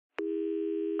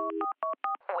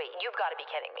Wait, you've got to be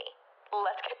kidding me.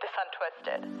 Let's get this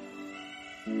untwisted.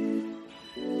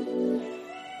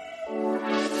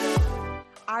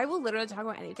 I will literally talk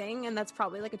about anything, and that's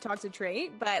probably like a toxic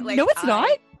trait, but like no, it's not.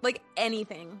 Like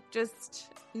anything,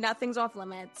 just nothing's off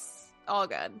limits. All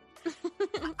good.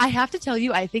 I have to tell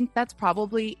you, I think that's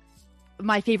probably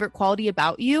my favorite quality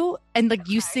about you. And like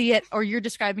you see it, or you're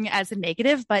describing it as a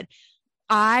negative, but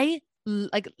I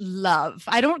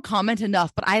don't comment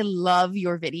enough, but I love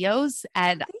your videos,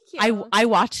 and I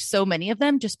watch so many of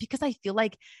them just because I feel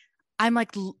like I'm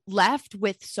like left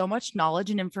with so much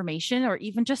knowledge and information, or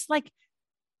even just like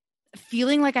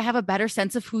feeling like I have a better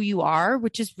sense of who you are,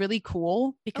 which is really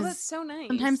cool because that's so nice.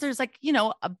 Sometimes there's like, you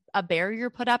know, a barrier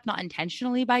put up, not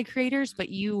intentionally by creators, but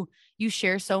you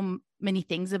share so many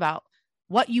things about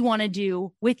what you want to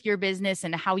do with your business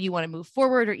and how you want to move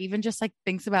forward, or even just like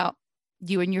things about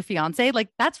you and your fiance. Like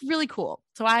that's really cool.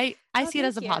 So I see it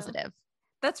as a positive.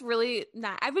 That's really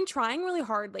nice. I've been trying really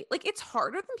hard. Like it's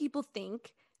harder than people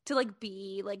think to like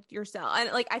be like yourself.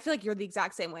 And like, I feel like you're the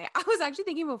exact same way. I was actually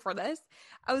thinking before this,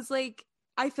 I was like,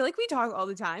 I feel like we talk all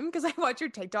the time because I watch your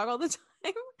TikTok all the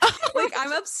time. Like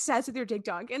I'm obsessed with your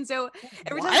TikTok. And so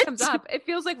every time it comes up, it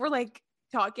feels like we're like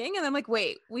talking, and I'm like,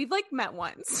 wait, we've like met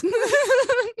once.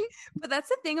 But that's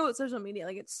the thing about social media.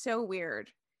 Like it's so weird.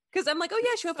 Because I'm like, oh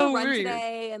yeah, show up for a run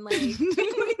today, and like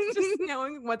just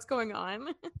knowing what's going on.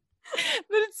 But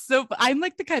it's so, I'm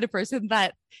like the kind of person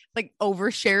that like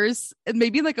overshares, and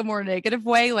maybe like a more negative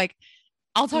way. Like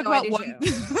I'll talk about one,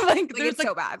 like there's it's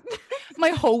so bad.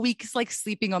 My whole week is like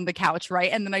sleeping on the couch,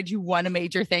 right? And then I do one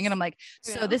major thing, and I'm like,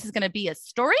 so this is going to be a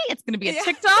story. It's going to be a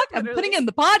TikTok. I'm putting in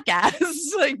the podcast.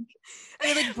 Like,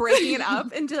 and you're like breaking it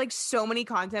up into like so many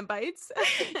content bites.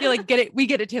 You're like, get it? We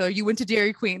get it, Taylor. You went to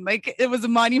Dairy Queen. Like it was a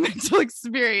monumental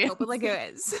experience. No, but like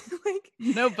it is. Like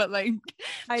no, but like,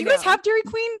 do you guys have Dairy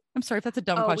Queen? I'm sorry if that's a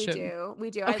dumb question.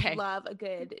 We do. Okay. I love a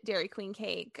good Dairy Queen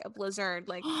cake, a Blizzard.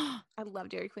 Like I love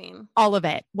Dairy Queen. All of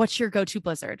it. What's your go-to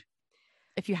Blizzard?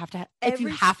 If you have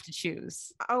to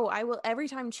choose. Oh, I will every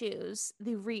time choose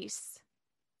the Reese.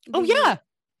 Oh yeah.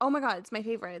 Oh my God, it's my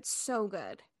favorite. It's so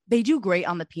good. They do great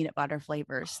on the peanut butter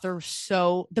flavors. The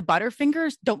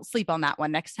Butterfingers, don't sleep on that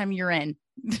one. Next time you're in,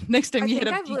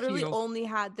 I've literally only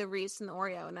had the Reese and the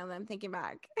Oreo. Now that I'm thinking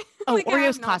back. Oh, like,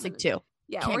 Oreo's classic too.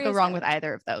 Yeah. Can't go wrong with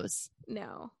either of those.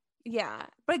 No. Yeah.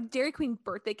 But Dairy Queen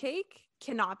birthday cake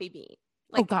cannot be beat.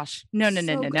 Like, oh gosh. No.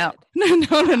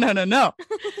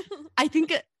 I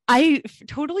think I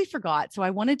totally forgot. So I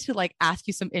wanted to like ask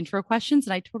you some intro questions,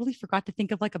 and I totally forgot to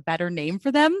think of like a better name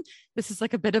for them. This is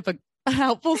like a bit of a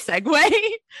helpful segue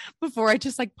before I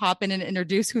just like pop in and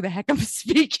introduce who the heck I'm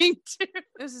speaking to.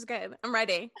 This is good. I'm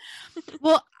ready.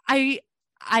 Well, I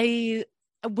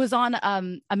was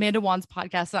on Amanda Wan's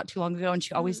podcast not too long ago, and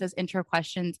she always does intro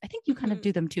questions. I think you kind of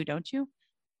do them too, don't you?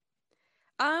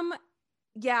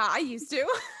 Yeah, I used to.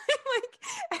 Like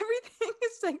everything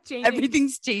is like changing.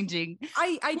 Everything's changing.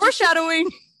 I foreshadowing.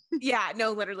 Yeah,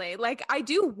 no, literally. Like I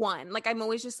do one. Like I'm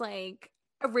always just like,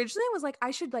 originally I was like,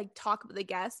 I should like talk with the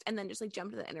guest and then just like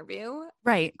jump to the interview.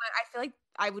 Right. But I feel like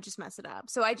I would just mess it up.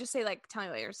 So I just say like, tell me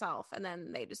about yourself. And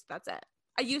then that's it.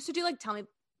 I used to do like, tell me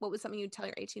what was something you'd tell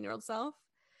your 18-year-old self.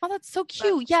 Oh, that's so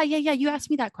cute. But, yeah. You asked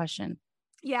me that question.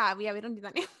 Yeah, we don't do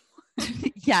that anymore.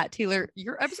 Yeah, Taylor,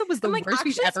 your episode was the worst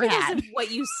we've ever had. Of what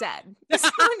you said. So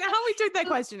now we took that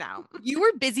question out. You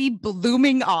were busy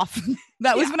blooming off.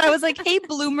 That was when I was like, hey,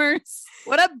 bloomers.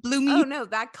 What up, bloomy? Oh, no,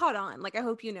 that caught on. Like, I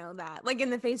hope you know that. Like, in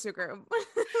the Facebook group.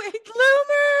 Like,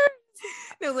 bloomers.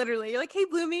 No, literally. You're like, hey,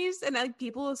 bloomies. And like,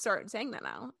 people will start saying that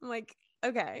now. I'm like,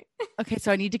 okay. Okay,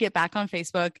 so I need to get back on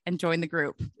Facebook and join the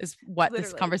group is what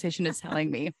this conversation is telling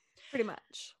me. Pretty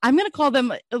much. I'm going to call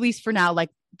them, at least for now,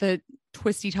 like the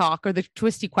twisty talk or the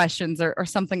twisty questions or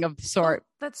something of the sort. Oh,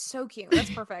 that's so cute. That's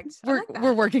perfect.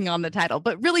 We're working on the title,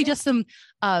 but really just some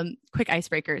quick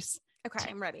icebreakers. Okay,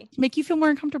 I'm ready. To make you feel more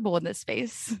uncomfortable in this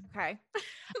space. Okay.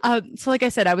 So like I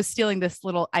said, I was stealing this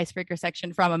little icebreaker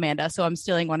section from Amanda, so I'm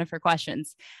stealing one of her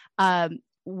questions.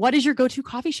 What is your go-to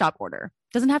coffee shop order?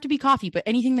 Doesn't have to be coffee, but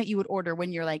anything that you would order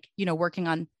when you're like, working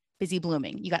on Busy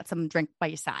Blooming. You got some drink by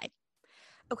your side.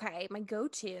 Okay, my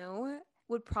go-to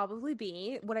would probably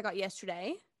be what I got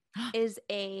yesterday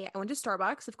I went to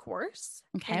Starbucks, of course.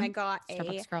 Okay. And I got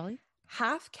Starbucks girly.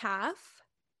 half calf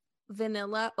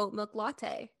vanilla oat milk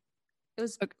latte. It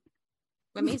was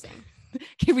amazing.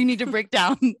 Okay, we need to break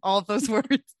down all of those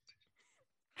words.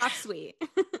 Half sweet.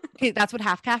 Okay, that's what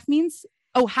half calf means?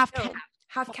 Oh, half calf.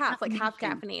 Half calf, like half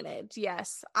caffeinated.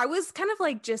 Yes. I was kind of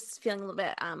like just feeling a little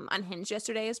bit unhinged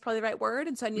yesterday is probably the right word.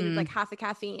 And so I needed like half the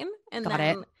caffeine and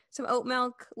then some oat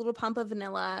milk, a little pump of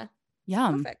vanilla.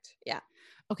 Yum. Perfect. Yeah.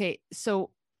 Okay.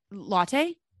 So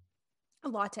latte. A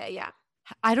latte, yeah.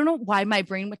 I don't know why my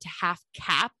brain went to half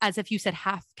cap as if you said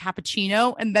half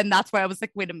cappuccino. And then that's why I was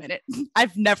like, wait a minute.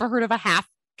 I've never heard of a half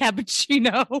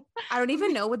cappuccino. I don't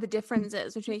even know what the difference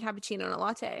is between a cappuccino and a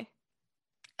latte.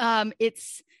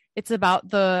 It's about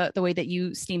the way that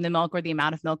you steam the milk or the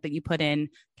amount of milk that you put in.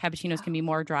 Cappuccinos can be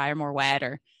more dry or more wet,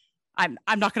 or I'm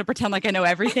not going to pretend like I know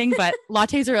everything, but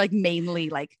lattes are like mainly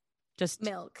like just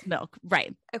milk.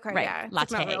 Right. Okay. Right. Yeah. It's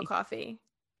Latte. like not real coffee.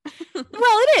 Well,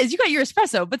 it is. You got your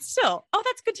espresso, but still. Oh,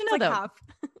 that's good to know, It's like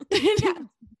though. half. Yeah.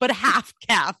 But half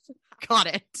calf. Got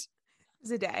it. It's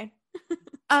a day.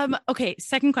 Okay.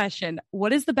 Second question.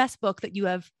 What is the best book that you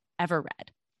have ever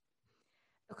read?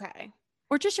 Okay.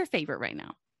 Or just your favorite right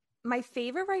now? My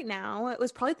favorite right now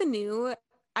was probably the new.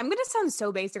 I'm going to sound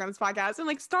so basic on this podcast. I'm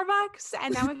like Starbucks.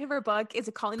 And now my favorite book is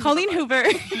a Colleen Hoover.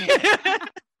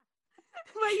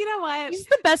 But you know what? He's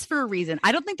the best for a reason.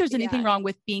 I don't think there's anything Yeah. wrong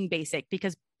with being basic,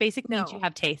 because basic means No. you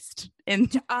have taste.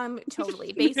 And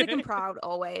Totally basic and proud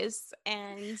always.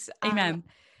 And amen.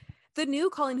 The new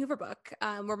Colleen Hoover book,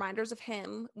 Reminders of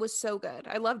Him, was so good.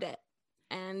 I loved it.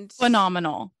 And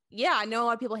Phenomenal. yeah, I know a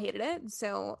lot of people hated it.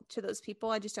 So to those people,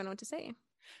 I just don't know what to say.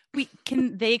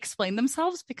 Can they explain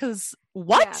themselves? Because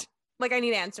what? Yeah. Like, I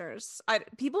need answers.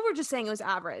 People were just saying it was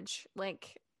average.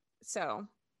 Like, so.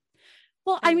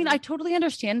 Well, I mean, I totally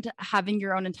understand having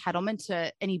your own entitlement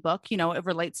to any book. You know, it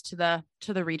relates to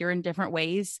the reader in different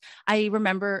ways. I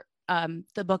remember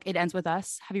the book It Ends With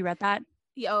Us. Have you read that?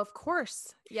 Yeah, of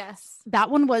course. Yes. That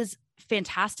one was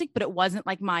fantastic, but it wasn't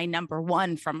like my number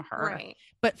one from her. Right.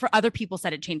 But for other people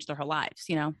said it changed their whole lives,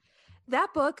 you know?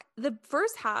 That book, the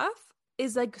first half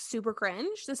is like super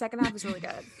cringe. The second half is really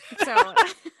good. So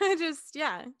I just,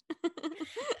 yeah.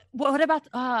 What about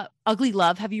Ugly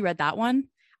Love? Have you read that one?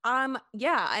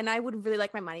 Yeah, and I would really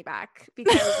like my money back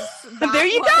because There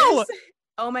you go.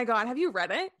 Oh my God. Have you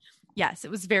read it? Yes,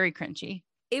 it was very cringy.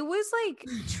 It was like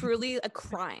truly a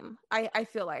crime. I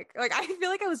feel like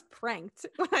I was pranked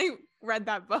when I read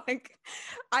that book.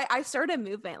 I started a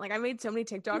movement. Like, I made so many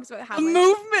TikToks about how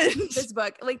movement. this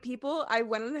book, like, people, I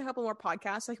went on a couple more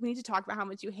podcasts. Like, we need to talk about how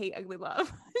much you hate Ugly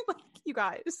Love. Like, you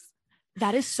guys.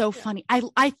 That is so funny. I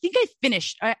think I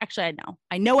finished. Actually,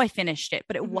 I know I finished it,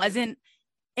 but it wasn't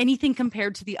anything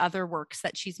compared to the other works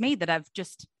that she's made that have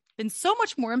just been so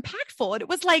much more impactful. And it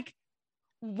was like,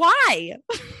 why?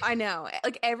 I know.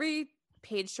 Like, every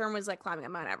page turn was like climbing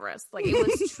up Mount Everest. Like, it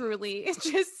was truly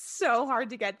just so hard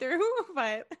to get through,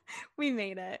 but we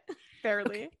made it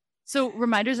barely. Okay. So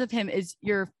Reminders of Him is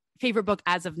your favorite book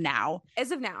as of now.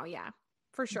 As of now, yeah,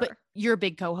 for sure. But you're a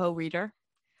big Coho reader.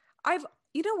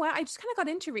 You know what? I just kind of got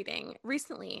into reading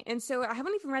recently. And so I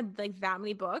haven't even read like that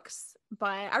many books,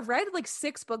 but I've read like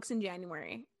 6 books in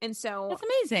January. And so That's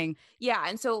amazing. yeah.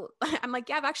 And so I'm like,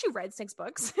 yeah, I've actually read 6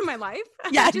 books in my life.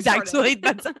 Yeah, I just started.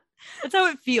 exactly. That's how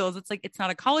it feels. It's like, it's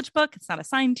not a college book. It's not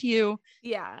assigned to you.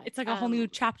 Yeah. It's like a whole new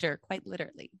chapter, quite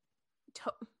literally.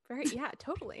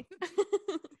 Totally.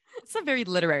 It's a very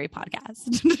literary podcast.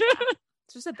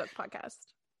 It's just a book podcast.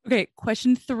 Okay,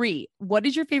 question 3. What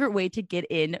is your favorite way to get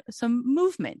in some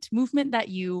movement that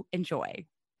you enjoy?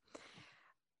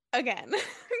 Again,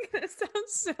 I'm gonna sound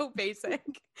so basic.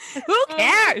 Who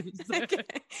cares? Okay.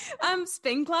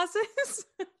 Spin classes.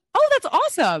 Oh, that's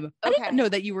awesome. I Okay. didn't know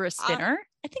that you were a spinner.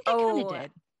 I think I kind of Oh,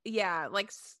 did. Yeah,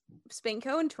 like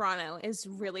Spinco in Toronto is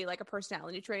really like a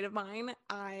personality trait of mine.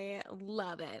 I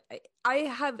love it.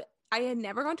 I had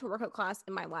never gone to a workout class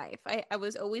in my life. I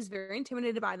was always very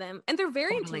intimidated by them, and they're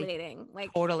very Totally. intimidating.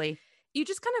 Like, Totally. you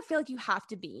just kind of feel like you have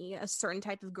to be a certain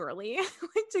type of girly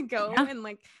like to go, Yeah. and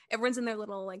like everyone's in their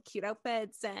little like cute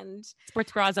outfits and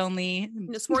Sports bras only.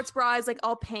 sports bras, like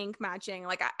all pink matching,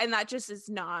 like and that just is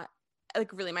not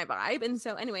like really my vibe. And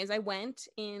so anyways, I went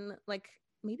in like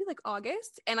maybe like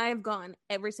August, and I have gone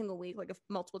every single week, like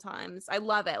multiple times. I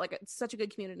love it. Like, it's such a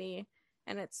good community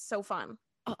and it's so fun.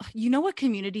 You know what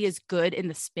community is good in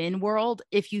the spin world?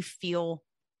 If you feel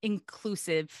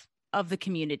inclusive of the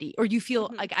community, or you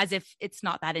feel like as if it's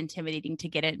not that intimidating to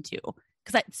get into.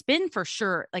 Because spin for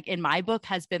sure, like in my book,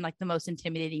 has been like the most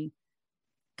intimidating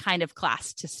kind of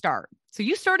class to start. So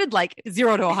you started like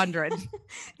 0 to 100,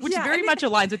 which Yeah, very much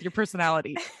aligns with your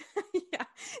personality. Yeah,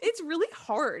 it's really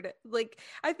hard. Like,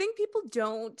 I think people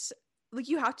don't like,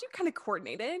 you have to kind of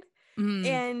coordinate it. Mm.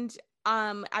 And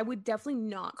I would definitely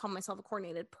not call myself a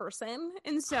coordinated person.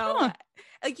 And so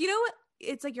like, you know what,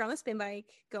 it's like you're on the spin bike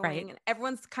going, Right. and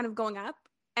everyone's kind of going up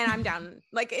and I'm down.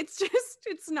 Like, it's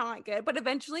not good, but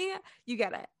eventually you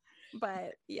get it.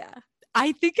 But yeah,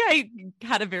 I think I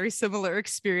had a very similar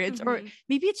experience, or Mhm.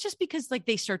 maybe it's just because like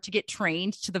they start to get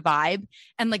trained to the vibe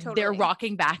and like they're Totally.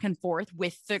 rocking back and forth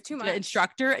with Too the much.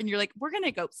 instructor, and you're like, we're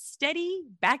gonna go steady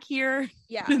back here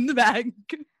Yeah. in the back.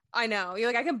 I know. You're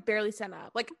like, I can barely stand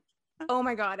up. Like, oh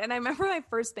my God. And I remember my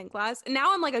first spin class, and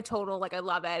now I'm like a total, like, I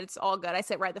love it. It's all good. I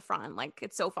sit right at the front. Like,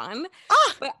 it's so fun.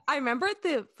 Ah, But I remember at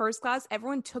the first class,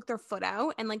 everyone took their foot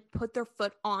out and like put their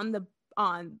foot on the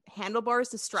handlebars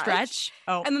to stretch.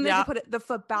 Oh, And then they yeah. had to put the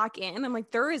foot back in. I'm like,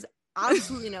 there is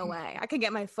absolutely no way I could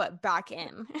get my foot back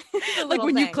in. The Like little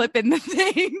when you thing. clip in the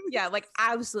thing. Yeah, like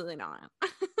absolutely not.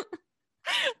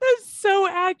 That's so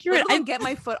accurate. Let alone get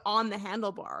my foot on the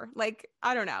handlebar. Like,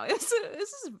 I don't know. This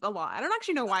is a lot. I don't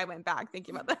actually know why I went back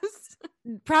thinking about this.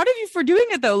 Proud of you for doing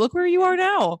it though. Look where you are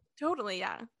now. Totally,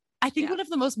 yeah. I think Yeah. one of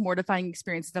the most mortifying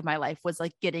experiences of my life was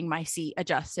like getting my seat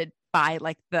adjusted by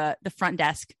like the front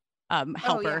desk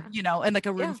helper, yeah. you know, and like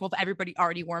a room Yeah. full of everybody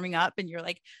already warming up, and you're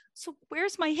like, so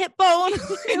where's my hip bone?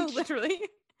 Literally.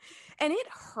 And it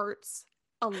hurts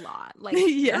a lot. Like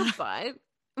Yeah. your butt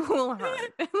will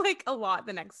hurt like a lot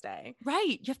the next day.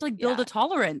 Right. You have to like build Yeah. a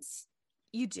tolerance.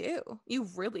 You do. You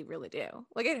really, really do.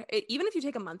 Like even if you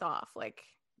take a month off, like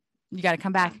You got to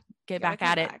come back, get you gotta back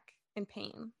at come it. back in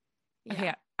pain.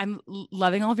 Okay. I'm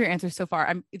loving all of your answers so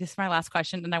far. This is my last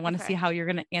question, and I want to see Okay. how you're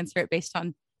going to answer it based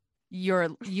on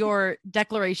your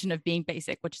declaration of being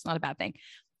basic, which is not a bad thing.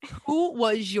 Who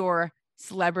was your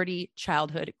celebrity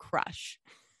childhood crush?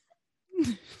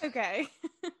 Okay.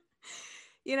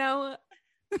 You know,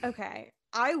 okay.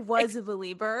 I was a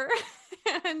believer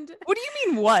and What do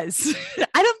you mean was?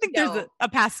 I don't think there's No. a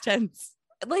past tense.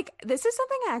 like this is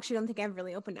something I actually don't think I've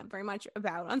really opened up very much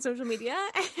about on social media.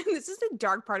 And this is a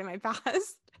dark part of my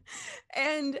past.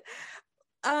 And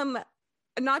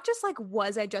not just like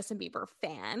was I Justin Bieber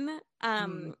fan.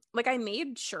 Like I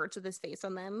made shirts with his face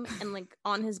on them, and like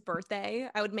on his birthday,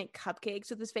 I would make cupcakes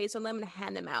with his face on them and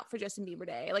hand them out for Justin Bieber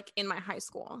Day, like in my high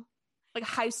school. Like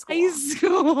high school. High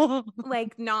school.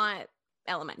 Like not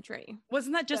elementary.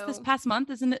 Wasn't that just this So- past month?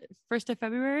 Isn't it 1st of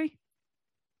February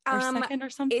or 2nd or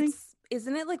something?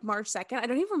 Isn't it like March 2nd? I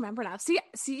don't even remember now. See,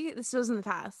 this was in the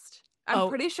past. I'm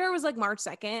pretty sure it was like March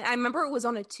 2nd. I remember it was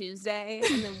on a Tuesday,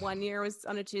 and then one year was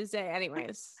on a Tuesday.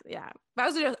 Anyways, yeah.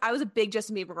 But I was a big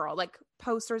Justin Bieber girl, like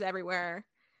posters everywhere.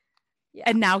 Yeah.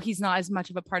 And now he's not as much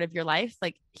of a part of your life.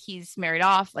 Like he's married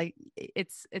off. Like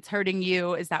it's hurting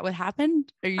you. Is that what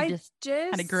happened? Or you I just just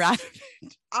kind of grew out of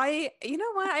it? you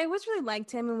know what? I always really liked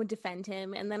him and would defend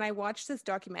him. And then I watched this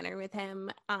documentary with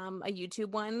him, a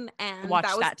YouTube one, and Watch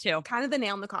that was that too. kind of the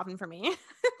nail in the coffin for me.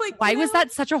 Like, Why you was know?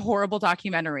 that such a horrible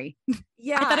documentary?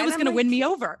 Yeah, I thought it and was I'm going to like, win me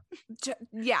over.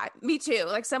 Yeah, me too.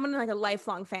 Like someone like a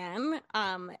lifelong fan.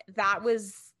 That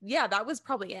was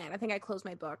probably it. I think I closed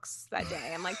my books that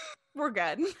day. I'm like, we're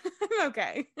good. I'm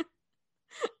okay.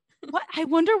 What? I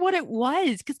wonder what it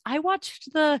was, because I watched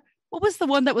what was the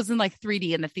one that was in like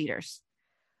 3D in the theaters?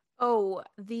 Oh,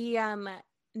 the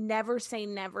Never Say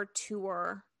Never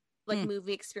tour, like Mm.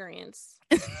 movie experience.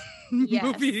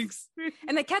 Movie experience.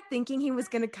 And I kept thinking he was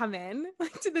gonna come in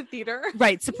like to the theater.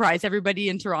 Right, surprise everybody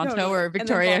in Toronto Totally. or And then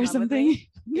Victoria fall or in love with something. me.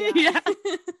 Yeah.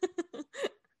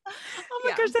 Oh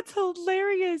my Yeah. gosh, that's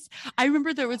hilarious. I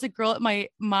remember there was a girl at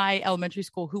my elementary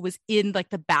school who was in like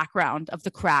the background of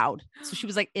the crowd. So she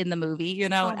was like in the movie, you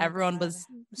know, Oh and my everyone God. was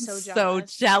I'm so so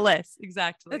jealous. jealous.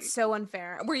 Exactly. That's so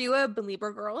unfair. Were you a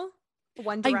Belieber girl?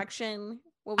 One I- Direction?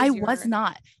 What I your- was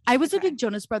not. I was a Okay. big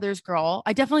Jonas Brothers girl.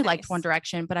 I definitely liked Nice. One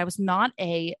Direction, but I was not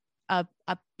a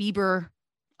Bieber,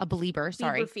 a believer.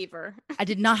 Sorry. Bieber fever. I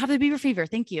did not have the Bieber fever.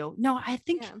 Thank you. No, I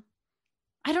think Yeah.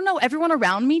 I don't know. Everyone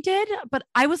around me did, but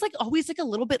I was like always like a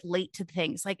little bit late to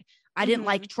things. Like I didn't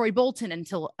like Troy Bolton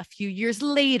until a few years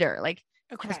later, like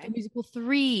High School Okay. Musical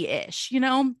 3-ish, you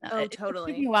know? Oh, It took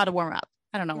totally. me a while to warm up.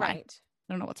 I don't know why. Right.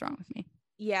 I don't know what's wrong with me.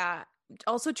 Yeah.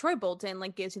 Also, Troy Bolton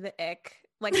like gives you the ick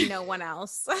like no one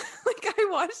else. Like I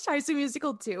watched High School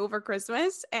Musical 2 over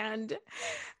Christmas, and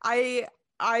I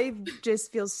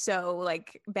just feel so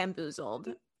like bamboozled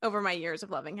over my years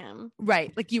of loving him.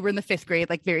 Right. Like you were in the 5th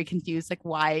grade, like very confused, like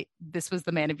why this was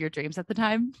the man of your dreams at the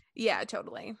time. Yeah,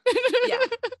 totally. Yeah.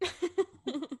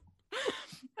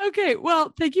 Okay.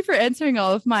 Well, thank you for answering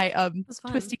all of my was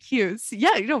fun. twisty cues.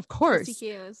 Yeah, you know, of course.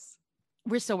 CQs.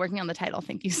 We're still working on the title.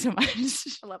 Thank you so much.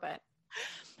 I love it.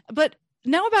 But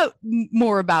now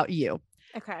more about you.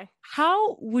 Okay.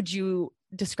 How would you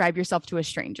describe yourself to a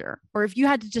stranger? Or if you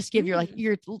had to just give your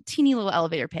teeny little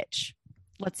elevator pitch,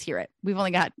 let's hear it. We've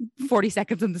only got 40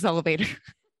 seconds in this elevator.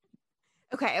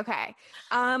 Okay.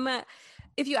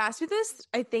 If you asked me this,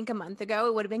 I think a month ago,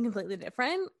 it would have been completely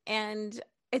different. And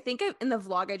I think in the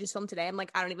vlog I just filmed today, I'm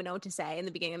like, I don't even know what to say in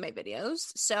the beginning of my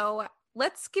videos. So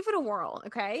let's give it a whirl.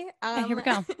 Okay. Okay, here we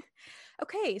go.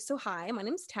 Okay. So hi, my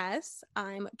name's Tess.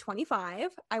 I'm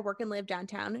 25. I work and live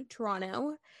downtown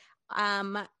Toronto.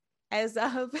 Um, as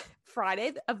of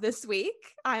Friday of this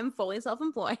week, I'm fully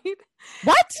self-employed.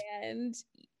 What? And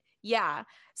yeah.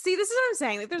 See, this is what I'm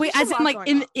saying. Like, there's Wait, just as a in lot like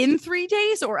going on. in 3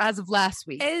 days or as of last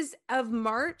week? As of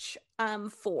March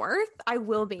 4th, I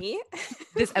will be.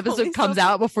 This fully episode comes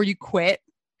out before you quit.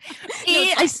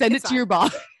 it's I fine. send it It's to your fine.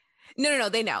 boss. No,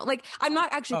 they know. Like, I'm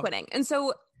not actually Oh. quitting. And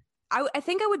so I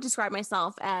think I would describe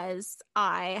myself as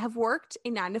I have worked a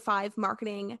 9-to-5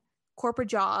 marketing corporate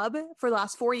job for the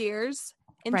last 4 years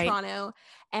in Right. Toronto.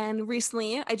 And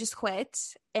recently I just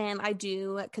quit and I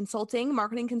do consulting,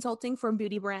 marketing consulting for a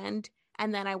beauty brand.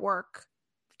 And then I work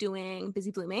doing Busy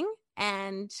Blooming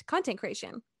and content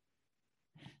creation.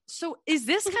 So is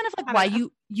this kind of I like don't why know.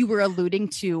 you were alluding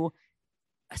to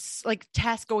like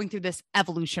Tess going through this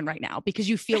evolution right now? Because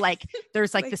you feel like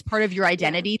there's like Like, this part of your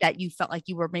identity that you felt like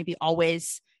you were maybe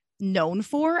always known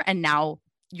for, and now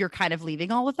you're kind of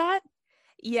leaving all of that?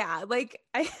 Yeah, like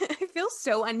I feel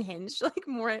so unhinged, like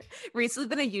more recently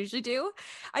than I usually do.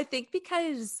 I think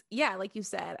because, yeah, like you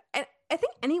said, I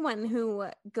think anyone who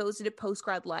goes into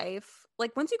post-grad life,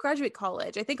 like once you graduate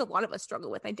college, I think a lot of us struggle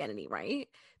with identity, right?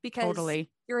 Because Totally.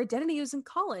 your identity is in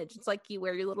college. It's like you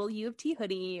wear your little U of T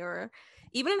hoodie, or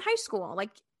even in high school,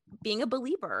 like being a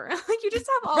believer. Like you just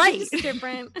have all Right. these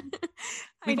different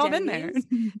We've all been there.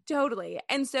 identities. Totally.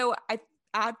 And so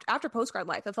after post-grad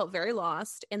life, I felt very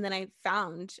lost. And then I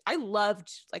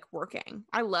loved like working.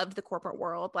 I loved the corporate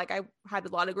world. Like I had a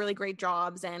lot of really great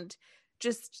jobs and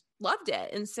just loved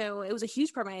it. And so it was a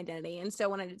huge part of my identity. And so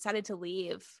when I decided to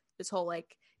leave this whole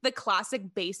like the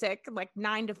classic basic like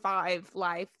 9-to-5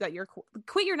 life that you're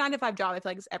quit your 9-to-5 job, I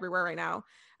feel like it's everywhere right now.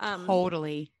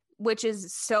 Totally. Which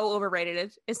is so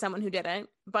overrated as someone who didn't.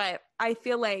 But I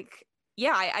feel like,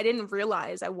 yeah, I didn't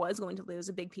realize I was going to lose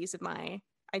a big piece of my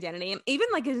identity. And even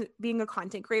like being a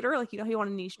content creator, like, you know, how you want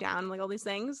to niche down, like all these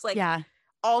things, like Yeah.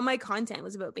 all my content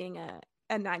was about being a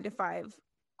 9-to-5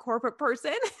 corporate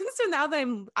person. So now that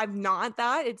I'm not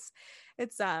that, it's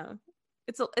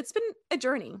been a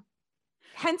journey.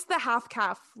 Hence the half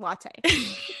calf latte.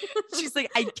 She's like,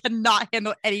 I cannot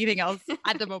handle anything else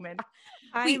at the moment.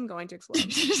 I'm going to explode.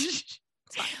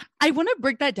 I want to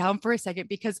break that down for a second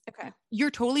because Okay. you're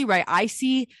totally right. I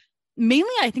see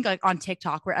mainly, I think like on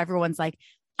TikTok where everyone's like,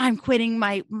 I'm quitting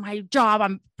my job.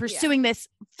 I'm pursuing this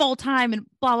full time and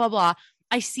blah, blah, blah.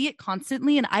 I see it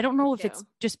constantly. And I don't know if it's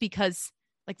just because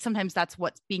like sometimes that's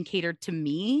what's being catered to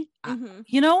me,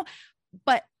 you know,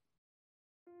 but.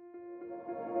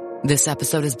 This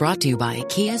episode is brought to you by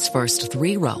Kia's first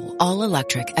 3-row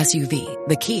all-electric SUV,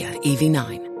 the Kia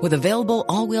EV9, with available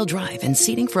all-wheel drive and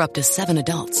seating for up to 7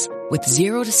 adults, with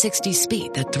 0 to 60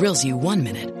 speed that thrills you 1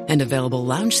 minute and available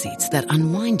lounge seats that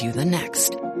unwind you the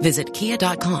next. Visit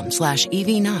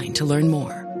kia.com/EV9 to learn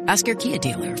more. Ask your Kia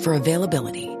dealer for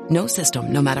availability. No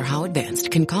system, no matter how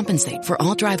advanced, can compensate for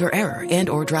all driver error and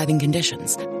or driving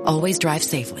conditions. Always drive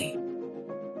safely.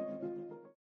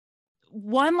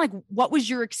 One, like, what was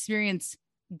your experience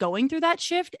going through that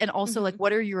shift? And also, like,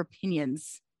 what are your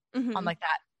opinions on like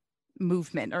that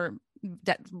movement or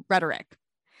that rhetoric?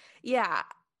 Yeah,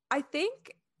 I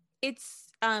think it's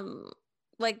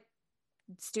like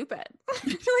stupid. like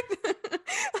I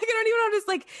don't even know how to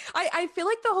like I feel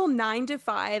like the whole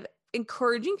 9-to-5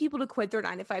 encouraging people to quit their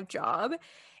 9-to-5 job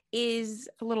is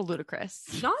a little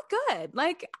ludicrous. Not good.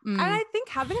 Like and I think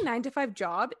having a 9-to-5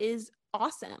 job is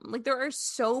awesome. Like there are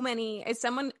so many, as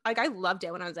someone like I loved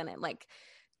it when I was in it. Like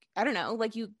I don't know,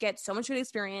 like you get so much good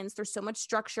experience, there's so much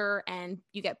structure, and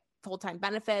you get full-time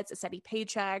benefits, a steady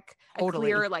paycheck, a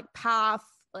clear like path,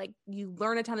 like you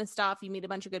learn a ton of stuff, you meet a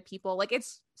bunch of good people. Like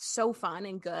it's so fun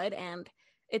and good, and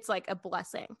it's like a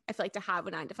blessing, I feel like, to have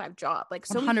a 9-to-5 job. Like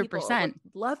so many people would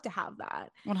love to have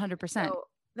that. 100%. So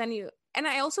then and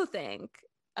I also think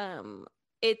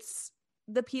it's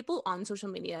the people on social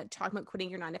media talking about quitting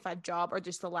your 9-to-5 job are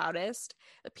just the loudest.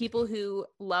 The people who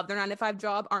love their 9-to-5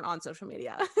 job aren't on social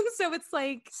media. So it's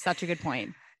like such a good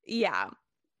point. Yeah.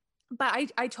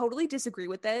 But I totally disagree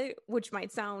with it, which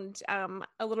might sound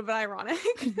a little bit ironic.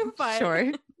 But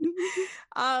sure.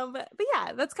 But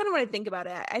yeah, that's kind of what I think about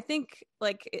it. I think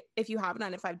like if you have a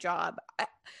 9-to-5 job,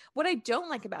 what I don't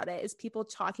like about it is people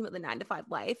talking about the 9-to-5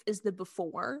 life is the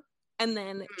before, and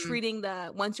then treating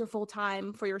the once you're full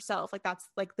time for yourself, like that's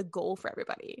like the goal for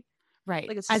everybody. Right.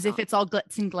 Like as if it's all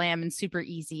glitz and glam and super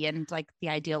easy and like the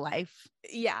ideal life.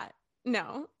 Yeah.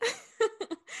 No.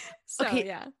 So, okay.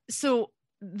 Yeah. So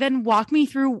then walk me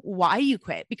through why you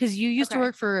quit, because you used to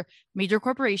work for a major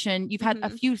corporation. You've had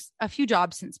a few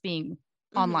jobs since being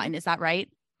online. Is that right?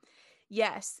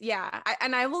 Yes. Yeah.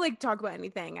 And I will like talk about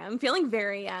anything. I'm feeling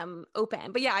very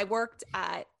open. But yeah, I worked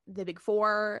at the Big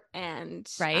Four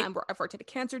and Right. I've worked at a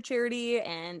cancer charity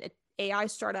and an AI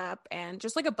startup and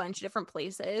just like a bunch of different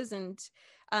places. And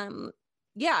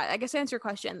yeah, I guess to answer your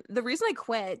question, the reason I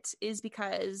quit is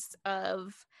because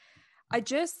of I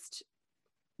just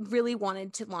really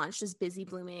wanted to launch this busy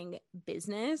blooming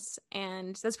business,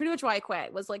 and that's pretty much why I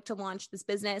quit, was like to launch this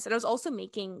business. And I was also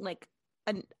making like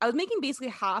I was making basically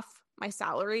half my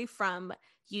salary from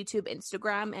YouTube,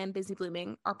 Instagram, and Busy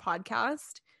Blooming, our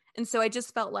podcast. And so I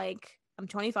just felt like I'm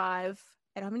 25,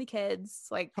 I don't have any kids,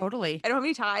 like Totally. I don't have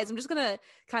any ties, I'm just gonna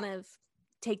kind of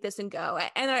take this and go.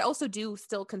 And I also do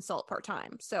still consult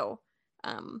part-time, so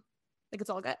like it's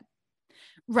all good.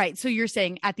 Right. So you're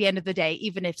saying at the end of the day,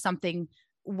 even if something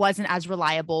wasn't as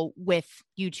reliable with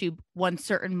YouTube one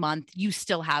certain month, you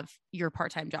still have your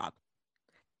part-time job.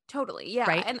 Totally. Yeah.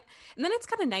 Right. And then it's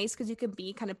kind of nice because you can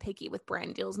be kind of picky with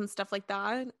brand deals and stuff like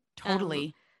that.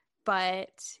 Totally. But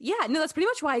yeah, no, that's pretty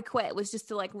much why I quit, was just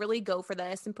to like really go for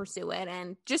this and pursue it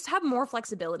and just have more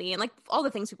flexibility and like all the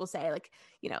things people say, like,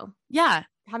 you know, Yeah.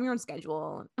 having your own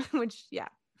schedule, which yeah.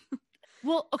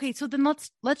 Well, okay. So then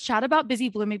let's chat about Busy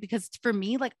Blooming, because for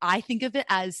me, like, I think of it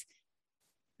as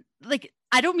like,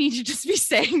 I don't mean to just be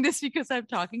saying this because I'm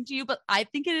talking to you, but I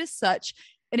think it is such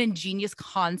an ingenious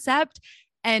concept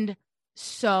and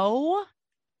so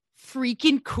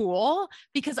freaking cool,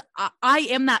 because I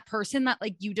am that person that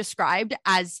like you described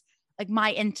as like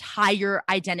my entire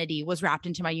identity was wrapped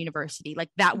into my university. Like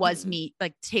that was me,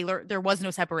 like Taylor, there was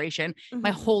no separation.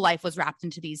 My whole life was wrapped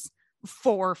into these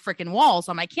 4 freaking walls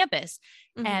on my campus.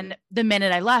 And the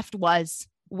minute I left was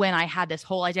when I had this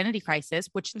whole identity crisis,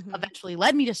 which eventually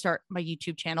led me to start my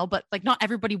YouTube channel. But like, not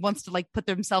everybody wants to like put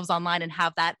themselves online and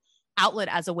have that outlet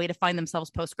as a way to find themselves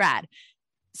post-grad.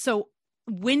 So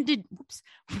when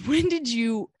did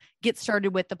you get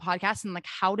started with the podcast, and like,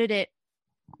 how did it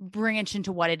branch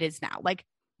into what it is now? Like,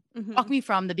 walk me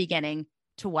from the beginning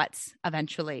to what's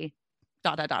eventually ...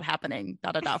 happening, ...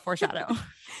 foreshadow.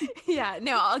 Yeah,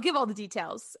 no, I'll give all the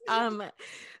details.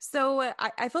 So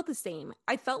I felt the same.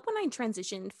 I felt when I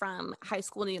transitioned from high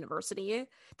school to university,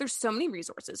 there's so many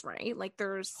resources, right? Like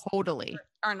there's Totally. there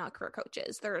are not career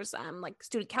coaches. There's like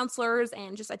student counselors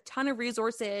and just a ton of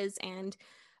resources. And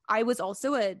I was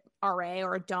also a RA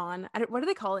or a Don. What do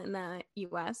they call it in the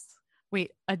US?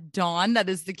 Wait, a Dawn? That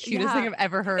is the cutest thing I've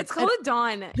ever heard. It's called a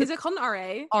Dawn. Is it called an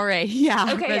RA? RA,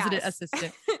 yeah. Okay, resident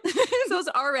assistant. So it's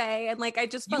RA, and like I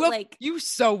just felt like you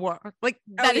so were like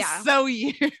that is so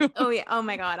you. Oh yeah. Oh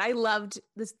my God. I loved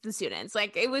the students.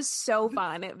 Like it was so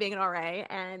fun being an RA.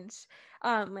 And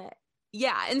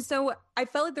yeah. And so I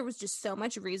felt like there was just so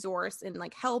much resource and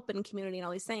like help and community and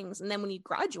all these things. And then when you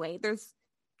graduate, there's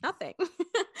nothing.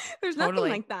 There's nothing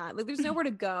like that. Like there's nowhere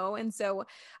to go. And so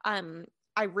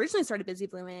I originally started Busy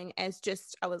Blooming as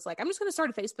just, I was like, I'm just going to start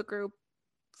a Facebook group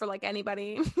for like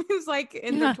anybody who's like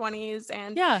in their 20s.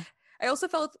 And I also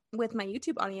felt with my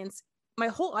YouTube audience, my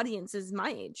whole audience is my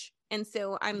age. And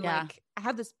so I'm like, I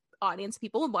have this audience of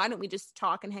people. Why don't we just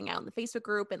talk and hang out in the Facebook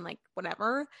group and like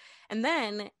whatever? And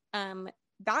then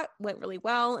that went really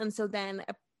well. And so then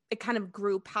it kind of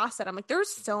grew past that. I'm like, there's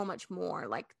so much more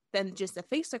like than just a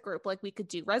Facebook group. Like we could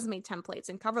do resume templates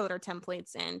and cover letter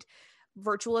templates and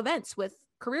virtual events with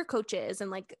career coaches. And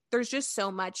like, there's just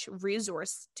so much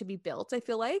resource to be built, I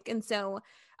feel like. And so,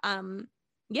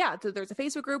 so there's a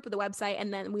Facebook group with a website,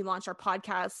 and then we launched our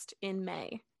podcast in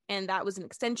May. And that was an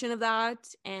extension of that.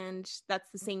 And that's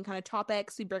the same kind of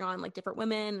topics. We bring on like different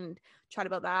women and chat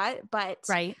about that. But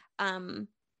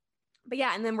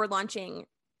yeah, and then we're launching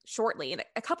shortly in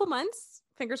a couple months,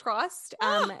 fingers crossed.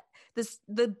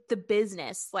 The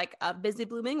business, like Busy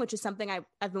Blooming, which is something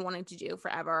I've been wanting to do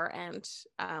forever. And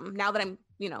now that I'm,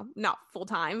 not full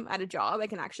time at a job, I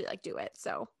can actually like do it.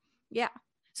 So yeah.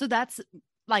 So that's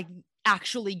like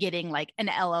actually getting like an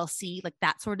LLC, like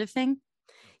that sort of thing.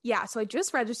 Yeah. So I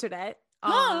just registered it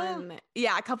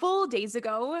a couple days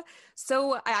ago.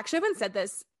 So I actually haven't said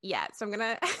this yet. So I'm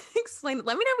going to explain.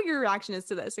 Let me know what your reaction is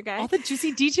to this. Okay. All the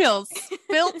juicy details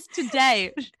built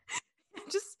today.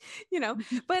 Just,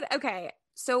 but okay.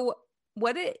 So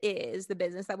what it is, the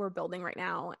business that we're building right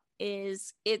now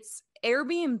is it's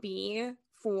Airbnb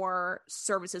for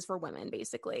services for women,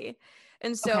 basically.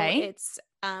 And so it's,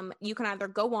 you can either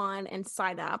go on and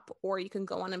sign up, or you can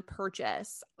go on and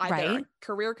purchase either a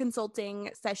career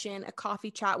consulting session, a coffee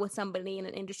chat with somebody in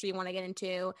an industry you want to get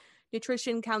into,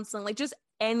 nutrition counseling, like just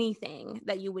anything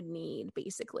that you would need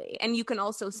basically. And you can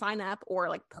also sign up or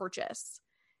like purchase.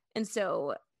 And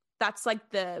so that's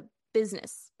like the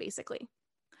business basically.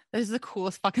 This is the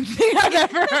coolest fucking thing I've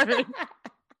ever heard.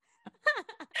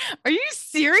 Are you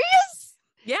serious?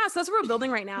 Yeah, so that's what we're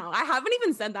building right now. I haven't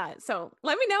even said that. So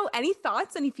let me know any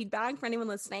thoughts, any feedback for anyone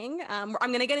listening. I'm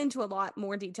going to get into a lot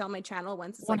more detail on my channel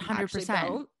once it's like actually 100%.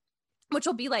 built, which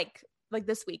will be like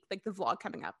this week, like the vlog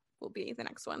coming up will be the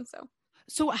next one.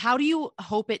 So how do you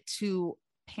hope it to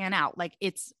pan out? Like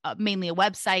it's mainly a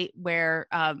website where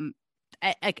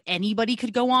like anybody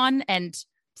could go on and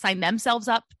sign themselves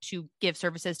up to give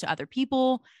services to other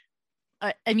people.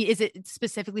 I mean, is it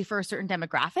specifically for a certain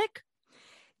demographic?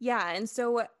 Yeah. And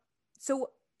so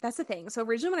that's the thing. So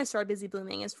originally when I started Busy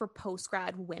Blooming is for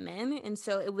post-grad women. And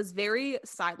so it was very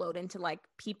siloed into like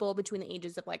people between the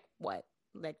ages of like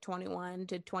 21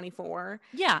 to 24.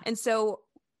 Yeah. And so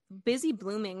Busy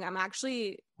Blooming,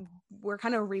 we're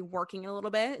kind of reworking it a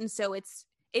little bit. And so it's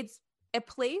a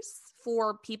place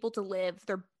for people to live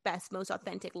their best, most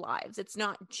authentic lives. It's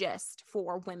not just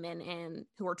for women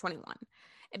who are 21.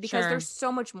 Because there's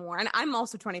so much more. And I'm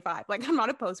also 25. Like I'm not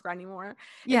a postgrad anymore.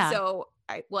 Yeah. And so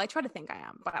I try to think I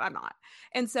am, but I'm not.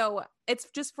 And so it's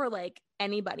just for like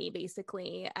anybody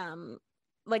basically.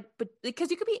 But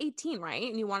because you could be 18, right?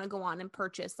 And you want to go on and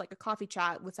purchase like a coffee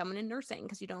chat with someone in nursing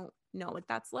because you don't know what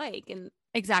that's like. And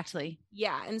exactly.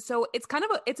 Yeah. And so it's kind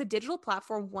of it's a digital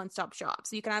platform, one-stop shop.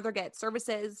 So you can either get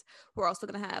services. We're also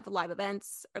going to have live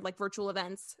events or like virtual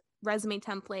events, resume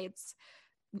templates,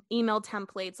 email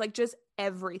templates, like just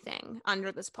everything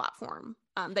under this platform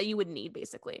that you would need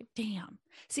basically. Damn.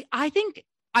 See, I think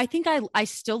I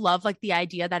still love like the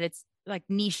idea that it's like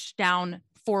niche down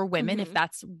for women if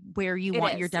that's where you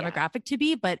want your demographic to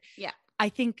be. But yeah, I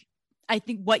think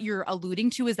what you're alluding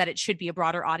to is that it should be a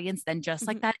broader audience than just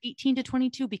like that 18 to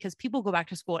 22, because people go back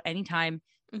to school at any time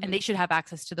and they should have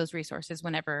access to those resources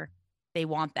whenever they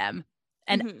want them.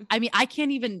 And I mean,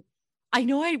 I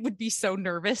know I would be so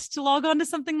nervous to log on to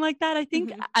something like that, I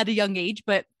think at a young age,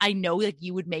 but I know like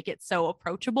you would make it so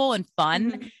approachable and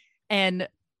fun. And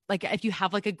like, if you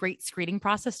have like a great screening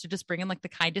process to just bring in like the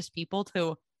kindest people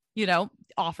to, you know,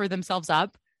 offer themselves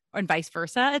up and vice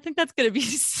versa, I think that's going to be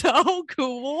so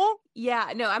cool.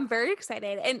 Yeah, no, I'm very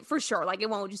excited. And for sure, like it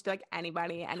won't just be like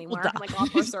anybody anymore, like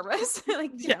offer service.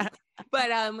 Like, yeah. But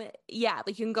yeah,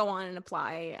 like you can go on and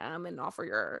apply and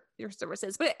offer your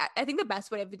services. But I think the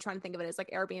best way I've been trying to think of it is like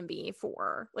Airbnb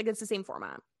for like it's the same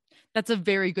format. That's a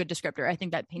very good descriptor. I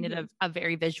think that painted a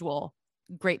very visual,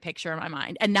 great picture in my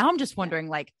mind. And now I'm just wondering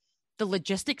like the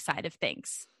logistic side of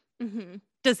things.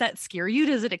 Does that scare you?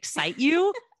 Does it excite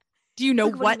you? Do you know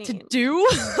like, what to do?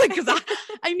 Because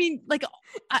I mean, like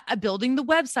building the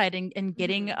website and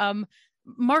getting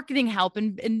marketing help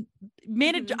and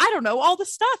manage, I don't know, all the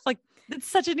stuff. Like it's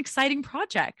such an exciting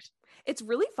project. It's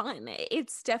really fun.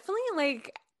 It's definitely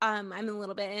like I'm a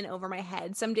little bit in over my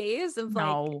head some days of like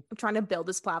I'm trying to build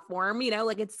this platform, you know,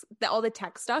 like it's all the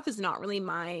tech stuff is not really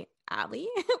my alley,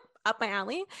 up my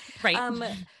alley. Right.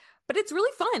 But it's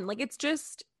really fun. Like it's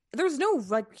just there's no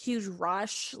like huge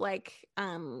rush, like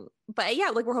but yeah,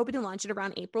 like we're hoping to launch it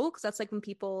around April because that's like when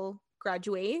people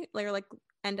graduate, like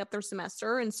end up their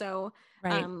semester. And so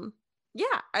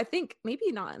yeah, I think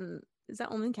maybe not is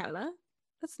that only in Canada?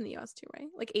 That's in the US too, right?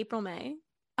 Like April, May.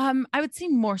 I would say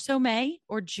more so May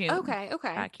or June. Okay.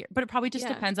 Back here. But it probably just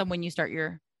depends on when you start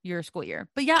your school year.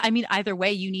 But yeah, I mean, either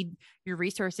way, you need your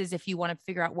resources if you want to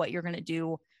figure out what you're going to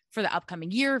do for the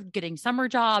upcoming year, getting summer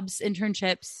jobs,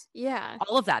 internships. Yeah.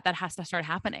 All of that has to start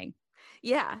happening.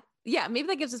 Yeah. Yeah. Maybe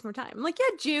that gives us more time. I'm like,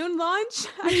 yeah, June launch.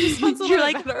 I just want You're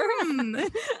like, better.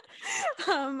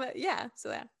 Yeah.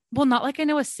 So yeah. Well, not like I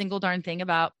know a single darn thing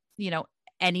about, you know,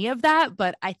 any of that,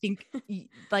 but I think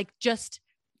like just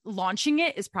launching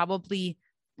it is probably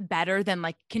better than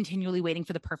like continually waiting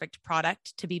for the perfect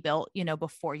product to be built, you know,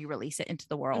 before you release it into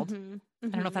the world. I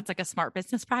don't know if that's like a smart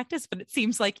business practice, but it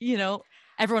seems like, you know,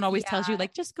 everyone always tells you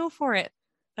like, just go for it.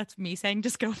 That's me saying,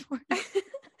 just go for it.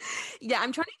 Yeah.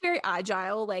 I'm trying to be very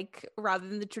agile, like rather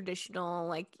than the traditional,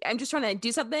 like I'm just trying to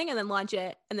do something and then launch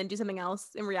it and then do something else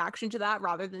in reaction to that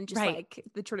rather than just like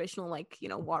the traditional, like, you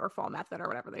know, waterfall method or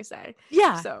whatever they say.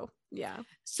 Yeah. So, yeah.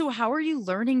 So how are you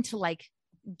learning to like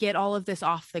get all of this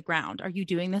off the ground? Are you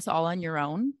doing this all on your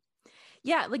own?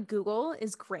 Yeah. Like Google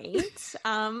is great.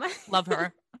 Love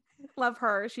her. Love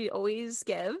her. She always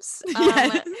gives.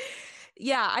 Yes.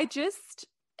 Yeah.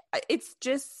 It's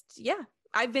just, yeah.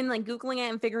 I've been like Googling it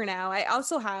and figuring it out. I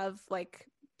also have like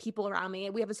people around me.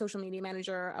 We have a social media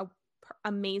manager, a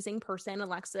amazing person,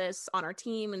 Alexis, on our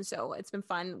team. And so it's been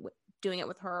fun doing it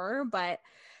with her. But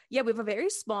yeah, we have a very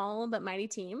small but mighty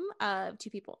team of 2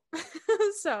 people.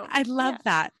 So I love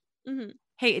that.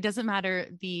 Hey, it doesn't matter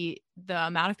the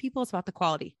amount of people, it's about the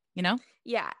quality, you know?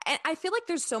 Yeah. And I feel like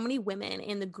there's so many women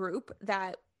in the group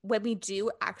that when we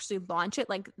do actually launch it,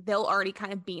 like they'll already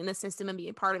kind of be in the system and be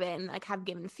a part of it and like have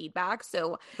given feedback.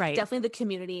 So Right. definitely the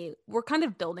community, we're kind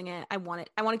of building it. I want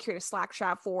to create a Slack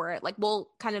chat for it. Like we'll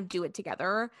kind of do it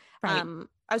together. Right.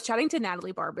 I was chatting to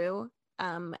Natalie Barbu,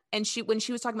 and when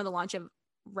she was talking about the launch of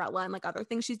Rella and like other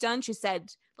things she's done, she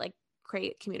said like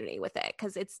create community with it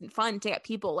because it's fun to get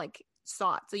people like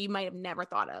thoughts that you might have never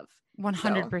thought of.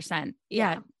 100%.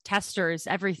 Yeah. Testers,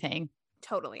 everything.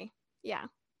 Totally. Yeah.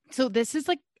 So this is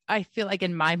like, I feel like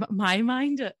in my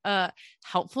mind, a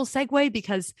helpful segue,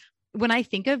 because when I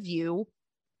think of you,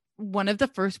 one of the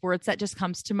first words that just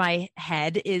comes to my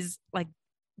head is like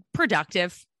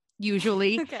productive,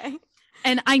 usually. Okay.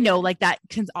 And I know like that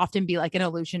can often be like an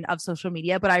illusion of social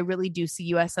media, but I really do see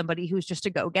you as somebody who's just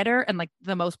a go-getter and like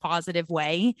the most positive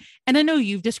way. And I know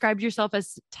you've described yourself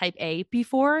as type A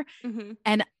before. Mm-hmm.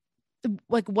 And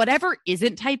like whatever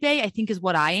isn't type A, I think is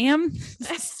what I am.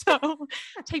 So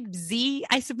type Z,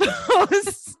 I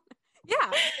suppose.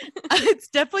 Yeah. It's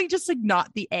definitely just like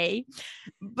not the A.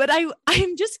 But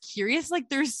I'm just curious. Like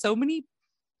there's so many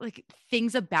like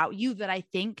things about you that I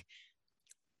think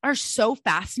are so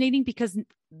fascinating because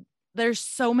there's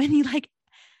so many like,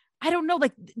 I don't know,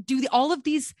 like all of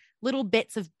these little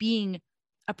bits of being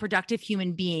a productive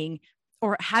human being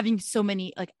or having so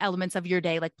many like elements of your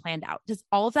day like planned out. Does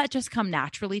all of that just come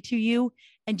naturally to you?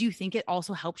 And do you think it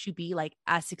also helps you be like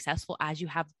as successful as you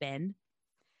have been?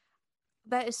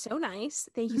 That is so nice.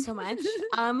 Thank you so much.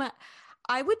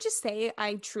 I would just say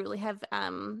I truly have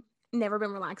never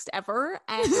been relaxed ever.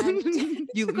 And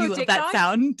you love that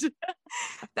sound.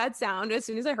 That sound, as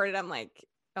soon as I heard it, I'm like,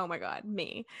 oh my God,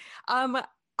 me.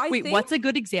 Wait, what's a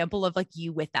good example of like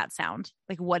you with that sound?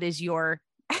 Like what is your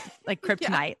like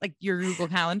kryptonite, like your Google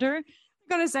Calendar?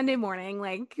 On a Sunday morning,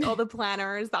 like all the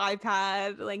planners, the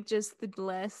iPad, like just the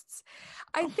lists.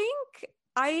 I think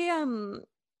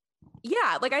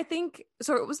yeah, like I think,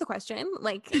 so what was the question?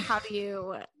 Like, how do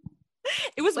you?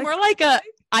 It was like, more like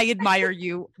I admire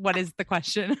you. What is the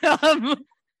question?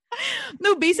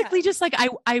 No, basically just like,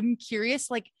 I'm curious,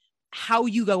 like how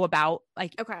you go about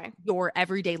like your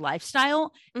everyday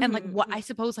lifestyle and like what I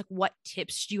suppose, like what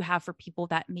tips do you have for people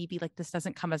that maybe like this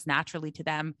doesn't come as naturally to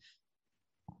them?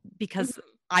 Because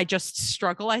I just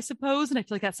struggle, I suppose. And I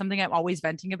feel like that's something I'm always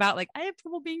venting about. Like I have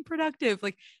trouble being productive.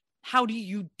 Like, how do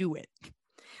you do it?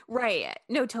 Right.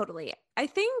 No, totally. I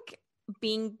think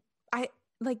I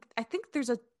think there's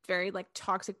a very like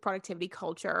toxic productivity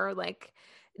culture. Like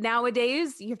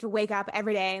nowadays you have to wake up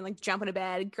every day and like jump into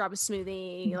bed, grab a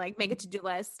smoothie, like make a to-do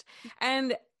list.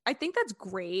 And I think that's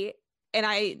great. And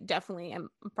I definitely am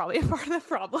probably a part of the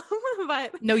problem,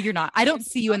 but no, you're not. I don't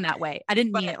see you in that way. I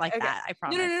didn't mean it like that. I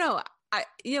promise. No. I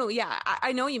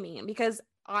know what you mean because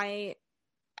I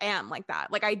am like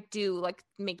that. Like I do like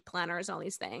make planners and all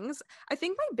these things. I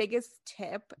think my biggest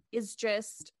tip is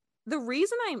just the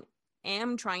reason I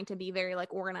am trying to be very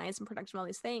like organized and productive and all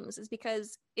these things is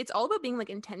because it's all about being like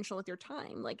intentional with your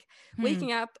time. Like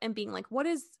waking up and being like, what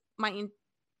is my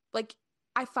like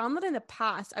I found that in the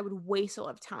past I would waste a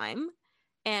lot of time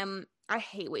and I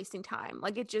hate wasting time.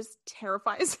 Like it just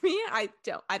terrifies me. I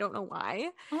don't know why.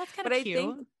 Well, that's kind of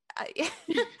cute. I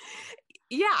think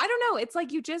yeah, I don't know. It's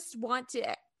like you just want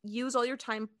to use all your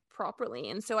time properly.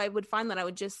 And so I would find that I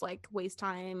would just like waste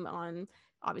time on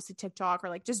obviously TikTok or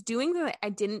like just doing that I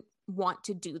didn't want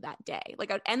to do that day.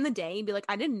 Like I'd end the day and be like,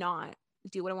 I did not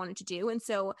do what I wanted to do. And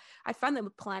so I find that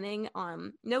with planning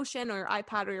on Notion or your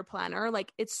iPad or your planner,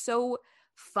 like it's so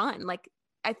fun. Like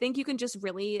I think you can just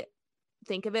really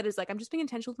think of it as like, I'm just being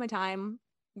intentional with my time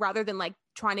rather than like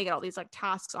trying to get all these like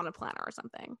tasks on a planner or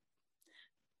something.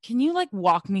 Can you like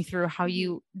walk me through how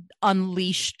you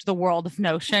unleashed the world of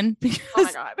Notion? Because oh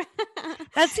my God.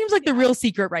 That seems like the real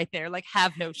secret right there. Like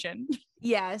have Notion.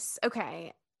 Yes.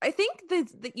 Okay. I think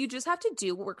that you just have to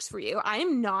do what works for you. I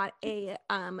am not a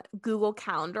Google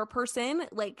Calendar person.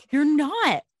 Like you're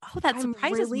not. Oh, that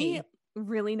surprises me.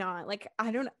 Really not. Like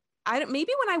I don't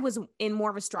maybe when I was in more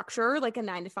of a structure, like a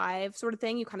 9-to-5 sort of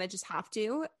thing, you kind of just have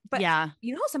to. But yeah,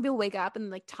 you know, some people wake up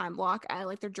and like time block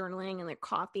like their journaling and their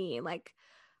coffee, like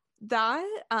that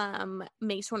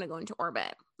makes me want to go into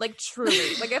orbit. Like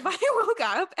truly. Like if I woke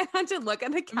up and had to look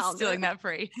at the calendar, I'm stealing that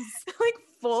phrase. Like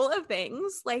full of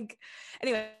things. Like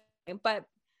anyway, but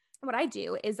what I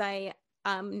do is I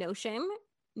notion.so.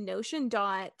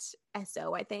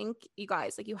 I think you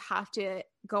guys, like you have to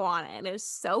go on it. It is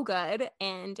so good.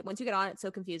 And once you get on it, it's so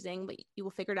confusing, but you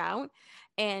will figure it out.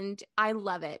 And I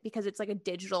love it because it's like a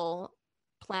digital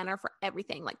planner for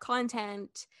everything, like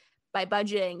content, by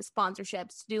budgeting,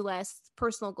 sponsorships, to-do lists,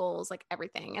 personal goals, like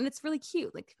everything. And it's really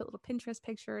cute. Like put little Pinterest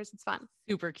pictures. It's fun.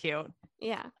 Super cute.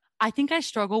 Yeah. I think I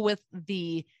struggle with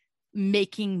the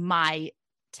making my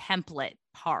template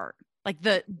part, like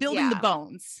the building the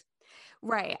bones.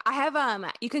 Right. I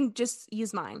have you can just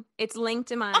use mine. It's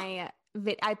linked in my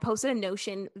I posted a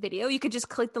Notion video. You could just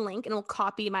click the link and it'll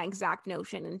copy my exact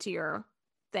Notion into your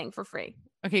thing for free.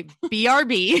 Okay,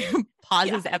 BRB.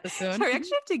 Pause this episode. Sorry, I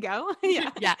actually have to go.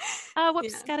 Yeah.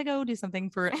 Whoops, gotta go do something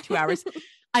for 2 hours.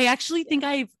 I actually think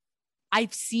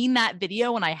I've seen that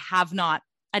video and I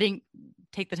didn't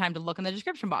take the time to look in the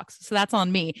description box. So that's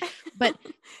on me. But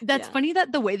that's funny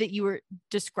that the way that you were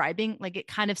describing, like it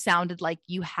kind of sounded like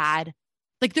you had,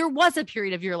 like there was a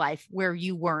period of your life where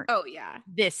you weren't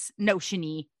this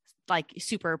notion-y, like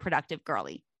super productive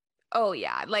girly. Oh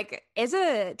yeah. Like as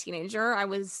a teenager, I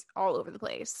was all over the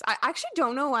place. I actually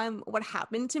don't know what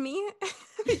happened to me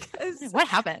because what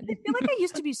happened? I feel like I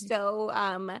used to be so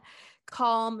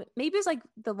calm. Maybe it's like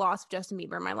the loss of Justin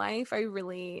Bieber in my life. I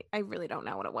really don't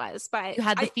know what it was, but you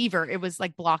had the fever. It was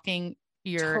like blocking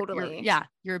your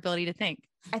ability to think.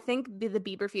 I think the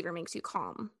Bieber fever makes you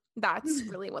calm. That's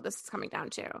really what this is coming down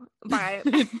to. But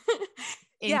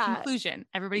in conclusion,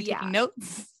 everybody taking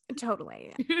notes.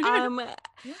 Totally.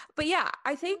 But yeah,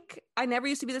 I think I never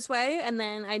used to be this way. And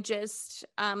then I just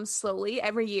slowly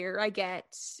every year I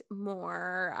get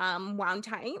more wound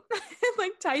tight,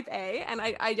 like type A. And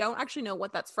I don't actually know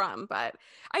what that's from, but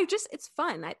it's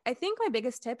fun. I think my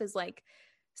biggest tip is like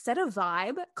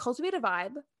cultivate a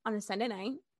vibe on a Sunday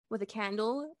night with a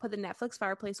candle, put the Netflix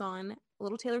fireplace on, a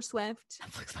little Taylor Swift,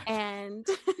 and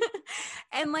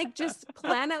like just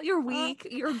plan out your week,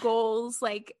 your goals.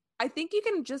 Like I think you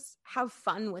can just have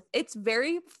fun with it's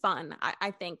very fun.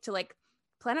 I think to like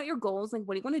plan out your goals, like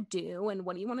what do you want to do and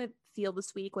what do you want to feel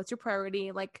this week? What's your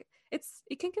priority? Like it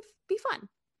can be fun.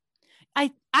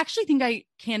 I actually think I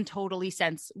can totally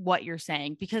sense what you're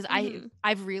saying because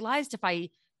I've realized if I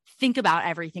think about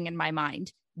everything in my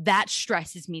mind, that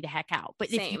stresses me the heck out.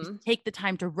 But if you take the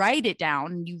time to write it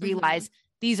down and you realize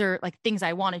these are like things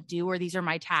I want to do, or these are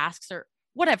my tasks or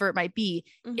whatever it might be,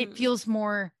 it feels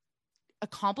more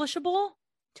accomplishable.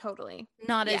 Totally.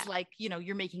 Not as like,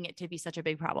 you're making it to be such a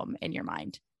big problem in your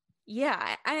mind.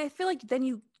 Yeah. I feel like then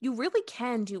you really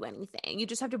can do anything. You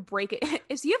just have to break it.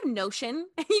 If you have Notion,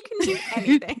 you can do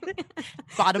anything.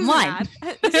 Bottom line.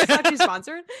 This is actually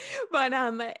sponsored. But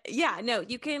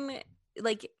you can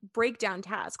like break down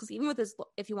tasks. Because even with this,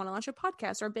 if you want to launch a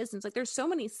podcast or a business, like there's so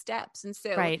many steps. And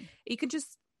so you could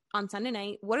just on Sunday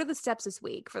night, what are the steps this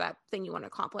week for that thing you want to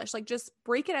accomplish? Like just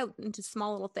break it out into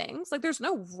small little things. Like there's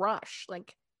no rush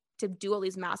like to do all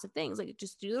these massive things. Like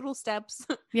just do little steps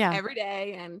every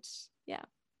day. And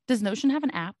Does Notion have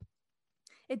an app?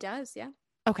 It does. Yeah.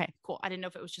 Okay, cool. I didn't know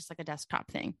if it was just like a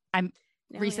desktop thing. I'm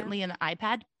recently an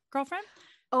iPad girlfriend.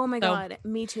 Oh my God.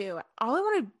 Me too. All I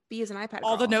want to be is an iPad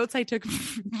all girl. The notes I took.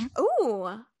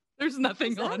 Oh, there's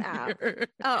nothing on here.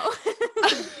 Oh,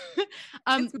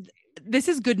 this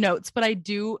is good notes, but I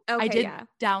did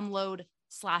download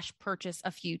 / purchase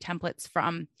a few templates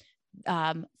from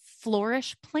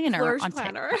Flourish Planner on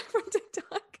Planner from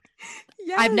TikTok.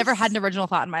 Yes. I've never had an original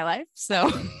thought in my life, so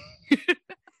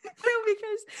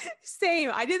because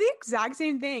same. I did the exact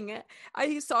same thing.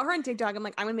 I saw her on TikTok. I'm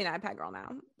like, I'm gonna be an iPad girl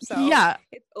now. So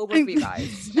it's over for you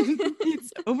guys.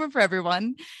 It's over for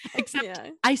everyone.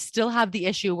 Except I still have the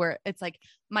issue where it's like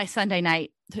my Sunday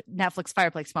night Netflix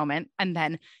fireplace moment, and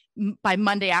then by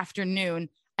Monday afternoon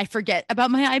I forget about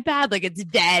my iPad. Like it's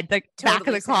dead, like back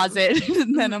in the closet.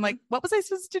 And then I'm like, what was I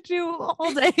supposed to do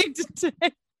all day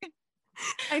today?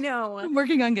 I know. I'm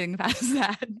working on getting past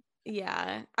that.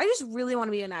 Yeah. I just really want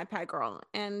to be an iPad girl.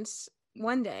 And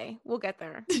one day we'll get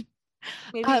there.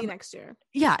 Maybe next year.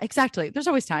 Yeah, exactly. There's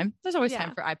always time. There's always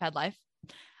time for iPad life.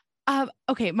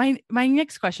 Okay. My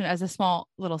next question as a small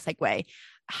little segue,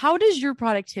 how does your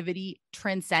productivity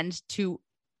transcend to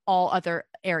all other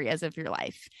areas of your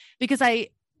life? Because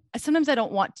sometimes I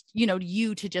don't want,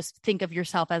 you to just think of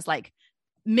yourself as like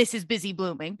Mrs. Busy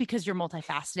Blooming, because you're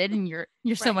multifaceted and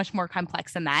you're so much more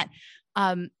complex than that.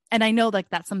 And I know like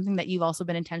that's something that you've also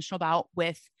been intentional about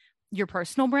with your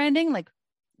personal branding, like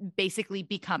basically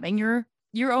becoming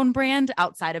your own brand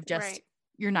outside of just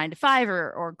your 9 to 5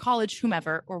 or college,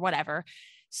 whomever, or whatever.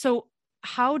 So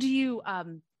how do you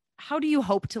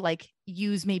hope to like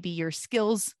use maybe your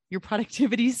skills, your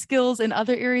productivity skills in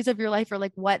other areas of your life, or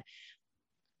like what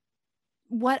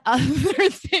other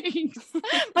things?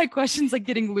 My question's like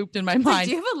getting looped in my mind.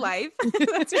 Do you have a life?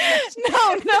 That's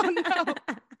No.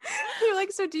 You're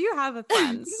like, so do you have a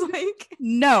friends? Like,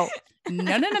 no.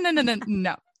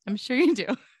 I'm sure you do.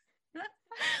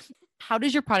 How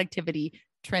does your productivity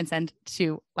transcend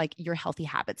to like your healthy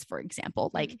habits, for example?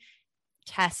 Like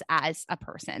Tess as a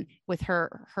person with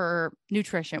her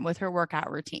nutrition, with her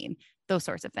workout routine, those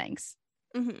sorts of things.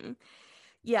 Mm-hmm.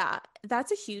 Yeah,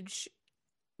 that's a huge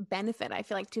benefit, I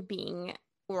feel like, to being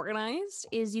organized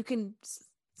is you can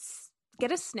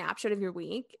get a snapshot of your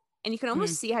week and you can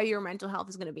almost see how your mental health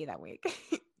is going to be that week.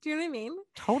 Do you know what I mean?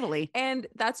 Totally. And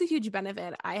that's a huge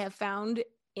benefit I have found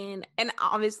in, and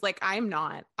obviously, like, I'm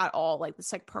not at all like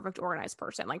this like perfect organized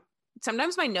person. Like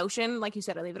sometimes my Notion, like you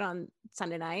said, I leave it on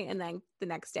Sunday night and then the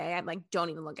next day I like don't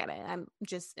even look at it. I'm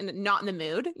just not in the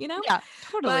mood, you know? Yeah,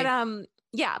 totally. But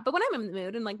yeah, but when I'm in the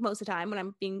mood and like most of the time when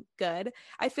I'm being good,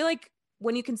 I feel like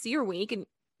when you can see your week and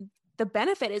the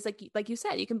benefit is like you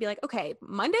said, you can be like, okay,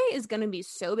 Monday is going to be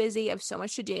so busy. I have so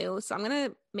much to do. So I'm going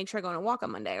to make sure I go on a walk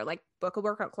on Monday or like book a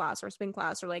workout class or a spin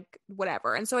class or like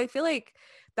whatever. And so I feel like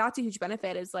that's a huge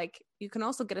benefit is like, you can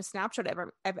also get a snapshot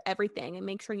of everything and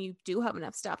make sure you do have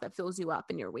enough stuff that fills you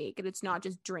up in your week. And it's not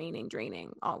just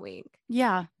draining all week.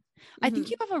 Yeah. I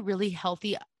think you have a really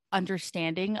healthy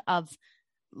understanding of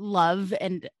love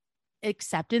and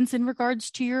acceptance in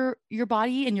regards to your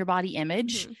body and your body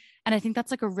image. And I think that's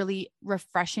like a really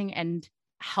refreshing and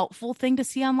helpful thing to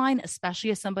see online, especially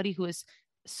as somebody who is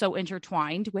so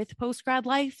intertwined with post-grad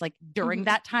life, like during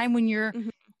that time when you're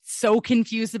so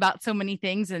confused about so many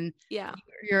things and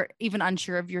you're even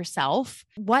unsure of yourself.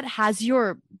 What has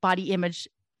your body image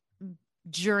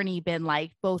journey been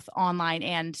like, both online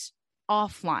and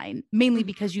offline, mainly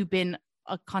because you've been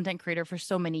a content creator for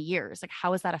so many years? Like,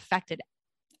 how has that affected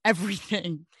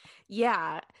everything?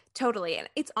 Yeah, totally. And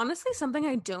it's honestly something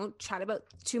I don't chat about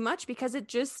too much because I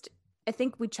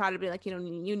think we try to be like, you know,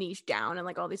 you niche down and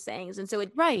like all these things. And so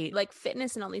like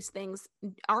fitness and all these things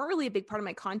aren't really a big part of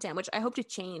my content, which I hope to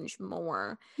change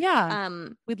more. Yeah.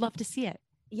 We'd love to see it.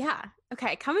 Yeah.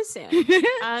 Okay. Coming soon.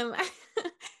 But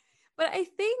I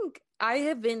think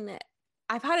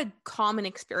I've had a common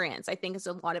experience, I think, as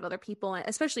a lot of other people,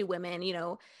 especially women, you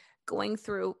know, going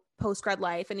through post-grad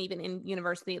life and even in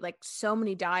university, like so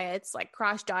many diets, like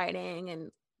crash dieting and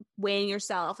weighing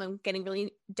yourself and getting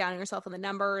really down on yourself on the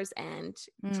numbers and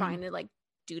trying to like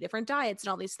do different diets and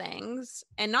all these things.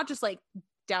 And not just like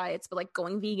diets, but like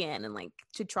going vegan and like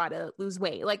to try to lose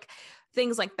weight, like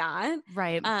things like that.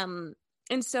 Right. And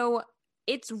so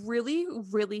it's really,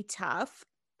 really tough,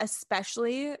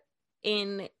 especially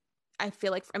I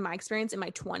feel like in my experience in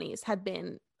my 20s have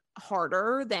been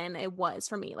harder than it was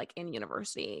for me like in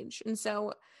university age. And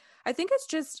so I think it's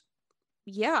just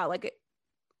like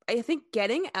I think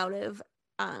getting out of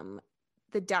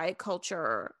the diet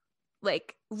culture,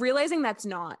 like realizing that's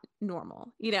not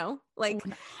normal, you know, like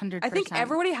 100%. I think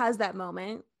everybody has that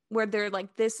moment where they're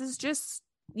like, this is just,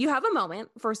 you have a moment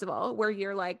first of all where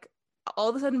you're like all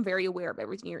of a sudden very aware of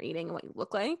everything you're eating and what you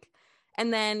look like,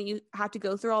 and then you have to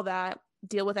go through all that,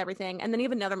 deal with everything, and then you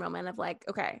have another moment of like,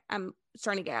 okay, I'm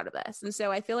starting to get out of this. And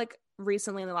so I feel like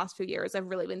recently in the last few years I've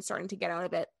really been starting to get out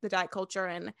of it, the diet culture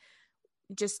and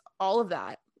just all of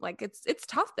that. Like it's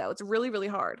tough though. It's really, really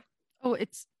hard. Oh,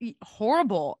 it's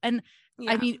horrible. And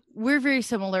I mean, we're very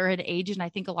similar in age, and I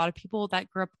think a lot of people that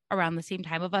grew up around the same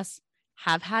time of us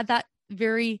have had that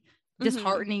very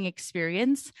disheartening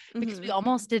experience because we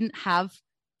almost didn't have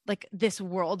like this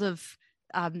world of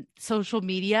social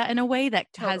media in a way that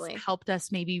has helped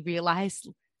us maybe realize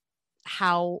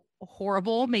how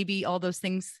horrible maybe all those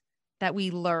things that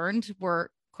we learned were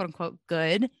quote unquote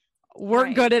good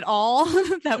weren't good at all,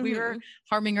 that we were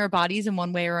harming our bodies in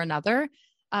one way or another.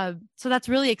 So that's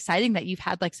really exciting that you've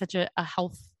had like such a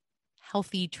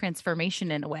healthy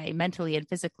transformation in a way, mentally and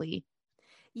physically.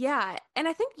 Yeah. And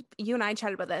I think you and I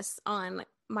chatted about this on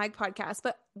my podcast,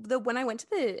 but when I went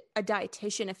to a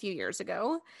dietitian a few years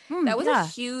ago, that was a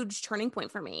huge turning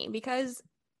point for me because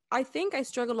I think I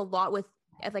struggled a lot with,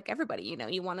 like everybody, you know,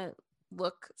 you want to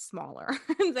look smaller.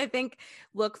 I think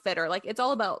look fitter. Like it's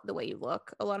all about the way you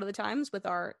look a lot of the times with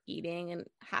our eating and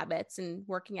habits and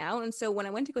working out. And so when I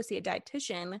went to go see a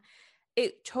dietitian,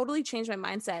 it totally changed my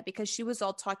mindset because she was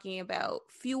all talking about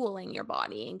fueling your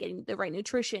body and getting the right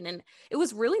nutrition. And it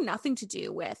was really nothing to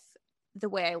do with the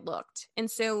way I looked.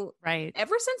 And so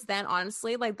ever since then,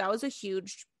 honestly, like that was a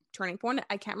huge turning point.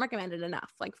 I can't recommend it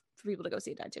enough, like for people to go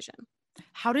see a dietitian.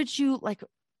 How did you like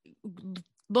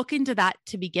look into that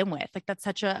to begin with? Like that's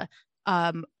such a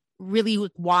really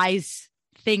wise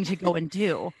thing to go and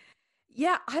do.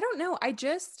 Yeah, I don't know.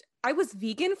 I was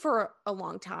vegan for a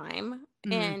long time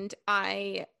and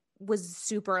I was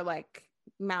super like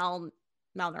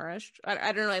malnourished.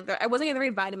 I don't know. Like, I wasn't getting the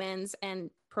right vitamins and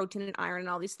protein and iron and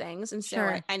all these things. And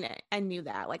so I knew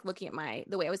that, like looking at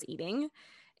the way I was eating.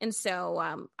 And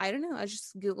so I don't know. I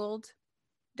just Googled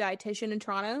dietitian in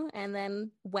Toronto and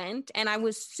then went, and I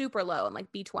was super low in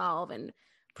like B12 and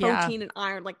protein and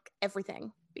iron, like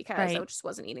everything. because I Right. just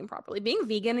wasn't eating properly. Being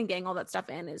vegan and getting all that stuff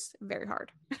in is very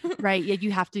hard. Right. Yeah.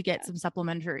 You have to get Yeah. some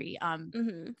supplementary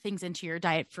Mm-hmm. things into your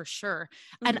diet for sure.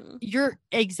 And Mm-hmm. you're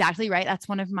exactly right. That's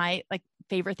one of my like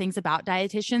favorite things about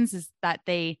dietitians is that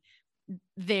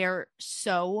they're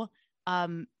so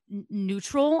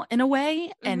neutral in a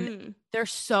way, and Mm-hmm. they're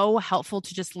so helpful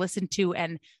to just listen to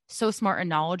and so smart and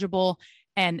knowledgeable.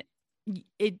 And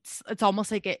it's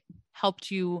almost like it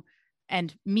helped you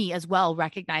and me as well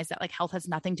recognize that like health has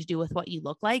nothing to do with what you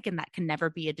look like, and that can never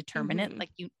be a determinant. Mhm.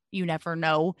 Like you never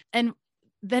know. And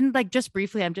then like just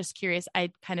briefly, I'm just curious,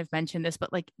 I kind of mentioned this,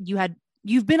 but like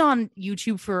you've been on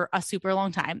YouTube for a super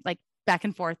long time, like back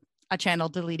and forth, a channel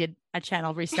deleted, a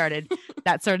channel restarted,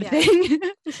 that sort of Yeah. thing.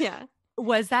 Yeah.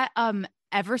 Was that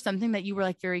ever something that you were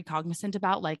like very cognizant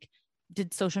about? Like,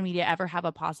 did social media ever have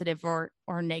a positive or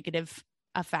negative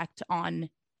effect on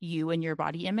you and your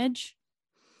body image?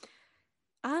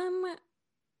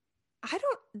 I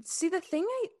don't see the thing.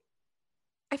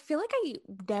 I feel like I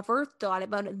never thought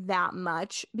about it that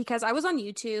much because I was on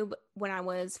YouTube when I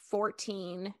was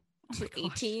 14 Oh to my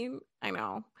gosh. 18. I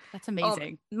know. That's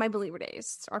amazing. My believer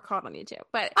days are caught on YouTube,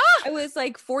 but Ah! I was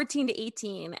like 14 to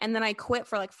 18, and then I quit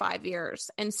for like 5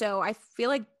 years. And so I feel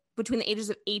like between the ages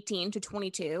of 18 to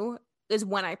 22 is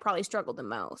when I probably struggled the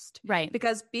most. Right.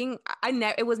 Because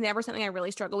it was never something I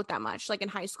really struggled with that much. Like in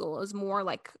high school, it was more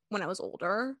like when I was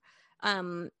older.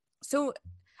 So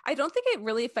I don't think it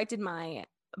really affected my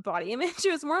body image.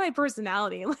 It was more my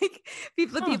personality. Like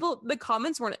the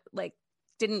comments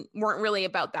weren't really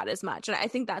about that as much. And I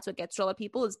think that's what gets to a lot of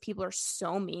people is people are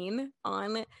so mean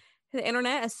on the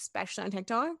internet, especially on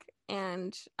TikTok.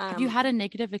 And Have you had a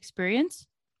negative experience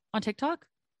on TikTok?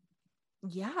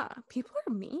 yeah, people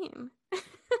are mean.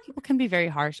 People can be very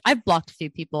harsh. I've blocked a few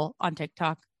people on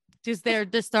TikTok because they're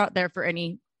just not there for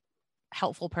any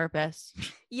helpful purpose.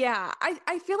 Yeah,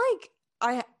 I feel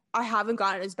like I haven't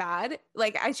gotten as bad.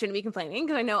 Like I shouldn't be complaining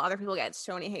because I know other people get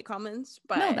so many hate comments.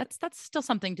 But No, that's still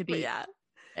something to but be yeah,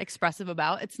 expressive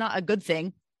about. It's not a good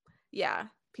thing. yeah,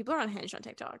 people are unhinged on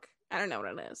TikTok. I don't know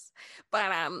what it is,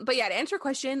 but yeah, to answer your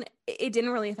question, it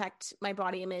didn't really affect my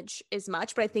body image as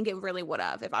much, but I think it really would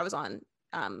have if I was on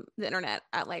the internet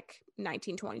at like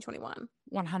 19, 20, 21.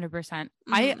 100%.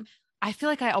 Mhm. I feel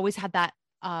like I always had that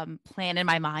plan in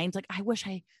my mind. Like, I wish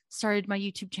I started my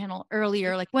YouTube channel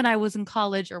earlier, like when I was in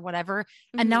college or whatever.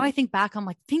 And now Mhm. I think back, I'm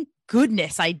like, thank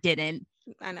goodness I didn't.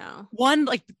 I know. One,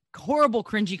 like horrible,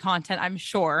 cringy content, I'm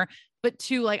sure. But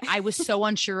two, like I was so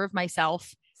unsure of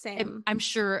myself. Same. I'm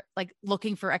sure like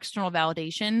looking for external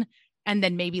validation and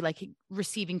then maybe like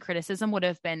receiving criticism would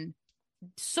have been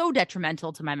so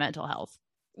detrimental to my mental health.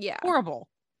 Yeah. Horrible.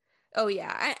 Oh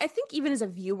yeah. I think even as a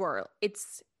viewer,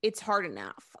 it's hard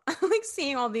enough. Like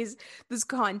seeing all this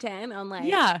content on like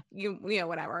you know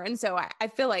whatever. And so I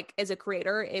feel like as a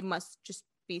creator, it must just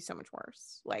be so much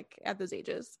worse. Like at those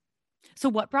ages. So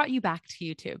what brought you back to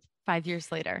YouTube 5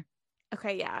 years later?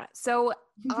 Okay, yeah. So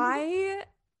I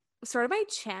started my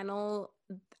channel.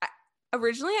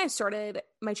 Originally, I started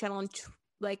my channel in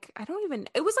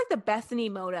it was like the Bethany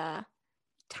Moda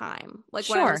time, like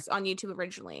when I Sure. was on YouTube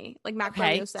originally, like Mac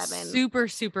Okay. 07. Super,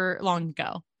 super long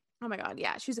ago. Oh my God,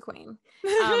 yeah, she's a queen.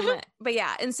 But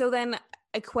yeah, and so then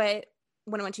I quit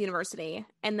when I went to university,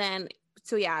 and then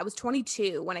so yeah, I was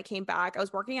 22 when I came back. I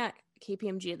was working at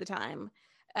KPMG at the time,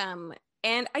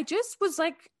 and I just was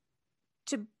like,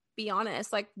 to be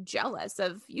honest, like jealous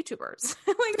of YouTubers.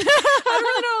 Like I don't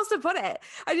really know how else to put it.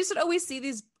 I just would always see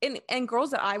these and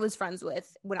girls that I was friends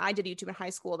with when I did YouTube in high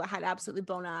school that had absolutely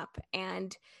blown up,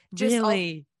 and just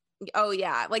Really? oh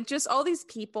yeah, like just all these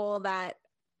people that,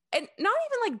 and not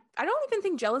even like, I don't even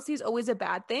think jealousy is always a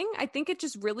bad thing. I think it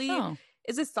just really Oh.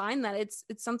 is a sign that it's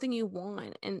something you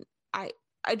want. And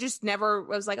I just never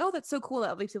was like, oh, that's so cool that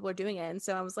all these people are doing it. And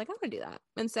so I was like, I'm gonna do that.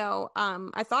 And so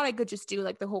I thought I could just do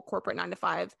like the whole corporate 9 to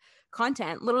 5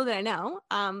 content. Little did I know,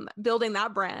 building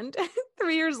that brand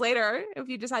 3 years later, if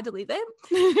you decide to leave it,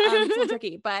 it's a little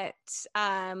tricky. But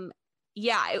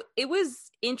yeah, it was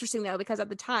interesting though, because at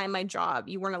the time, my job,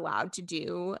 you weren't allowed to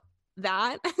do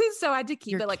that. So I had to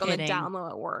keep You're it like on the kidding. down low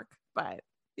at work. But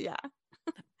yeah.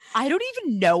 I don't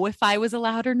even know if I was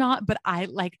allowed or not, but I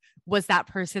like was that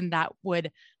person that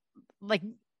would like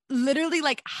literally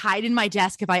like hide in my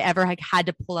desk if I ever like had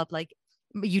to pull up like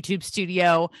YouTube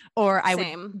Studio, or I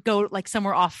Same. would go like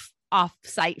somewhere off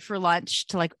site for lunch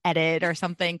to like edit or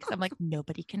something, because I'm like,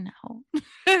 nobody can know.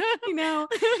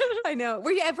 I know.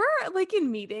 Were you ever like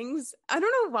in meetings? I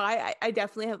don't know why. I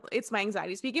definitely have, it's my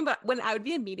anxiety speaking, but when I would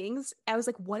be in meetings, I was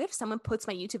like, what if someone puts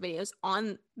my YouTube videos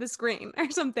on the screen or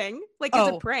something? Like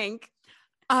it's a prank.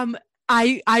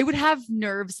 I would have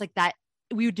nerves like that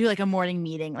we would do like a morning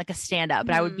meeting, like a stand up,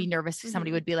 and I would be nervous if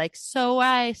somebody Mhm. would be like, so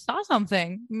I saw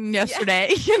something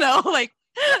yesterday, you know, like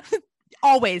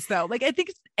always though. Like I think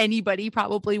anybody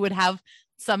probably would have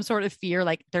some sort of fear,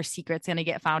 like their secret's going to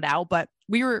get found out. But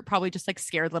we were probably just like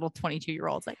scared little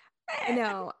 22-year-olds. Like, I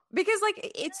know, because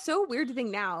like it's so weird to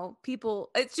think now people,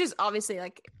 it's just obviously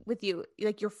like with you,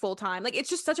 like you're full time, like it's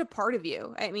just such a part of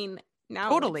you. I mean, now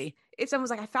totally. if someone's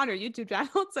like, I found your YouTube channel,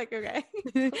 it's like, okay,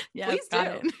 Yeah, please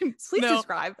got do. it. Please No.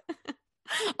 subscribe.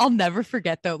 I'll never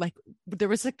forget though, like there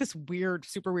was like this weird,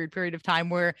 super weird period of time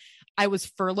where I was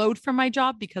furloughed from my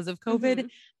job because of COVID. Mhm.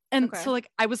 And Okay. so like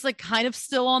I was like kind of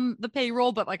still on the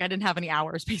payroll, but like I didn't have any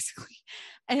hours basically.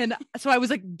 And so I was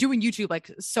like doing YouTube like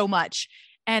so much.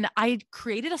 And I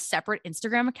created a separate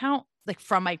Instagram account like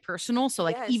from my personal. So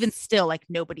like even Yes. still, like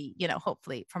nobody, you know,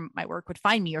 hopefully from my work would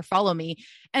find me or follow me.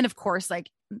 And of course, like,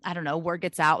 I don't know, word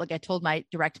gets out. Like I told my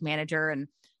direct manager, and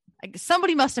like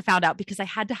somebody must have found out because I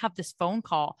had to have this phone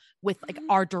call with like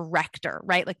our director,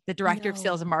 right? Like the director of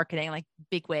sales and No. marketing, like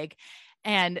bigwig.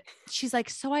 And she's like,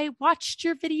 so I watched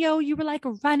your video. You were like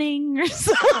running or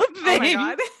something. Oh my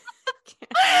God.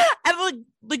 And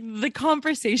like the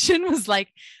conversation was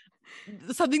like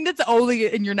something that's only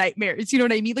in your nightmares. You know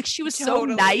what I mean? Like she was so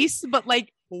Totally. nice, but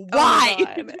like, Oh my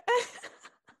why? God.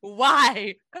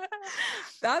 Why?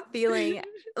 That feeling,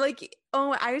 like,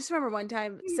 oh, I just remember one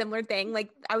time, similar thing. Like,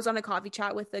 I was on a coffee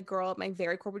chat with a girl at my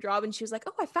very corporate job, and she was like,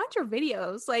 "Oh, I found your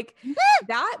videos." Like,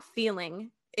 that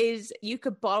feeling is you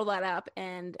could bottle that up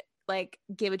and like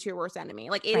give it to your worst enemy.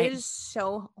 Like, it Right. is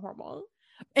so horrible.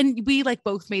 And we like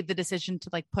both made the decision to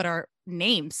like put our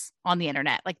names on the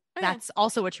internet. Like Oh, yeah. that's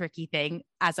also a tricky thing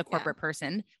as a corporate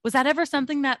person. Was that ever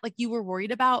something that like you were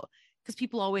worried about? Because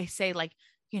people always say like,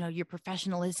 you know, your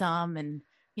professionalism and,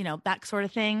 you know, that sort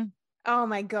of thing. Oh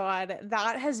my God,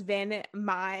 that has been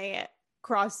my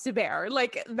cross to bear.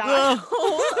 Like that Ugh.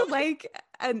 whole like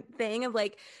a thing of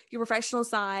like your professional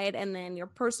side and then your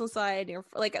personal side. Your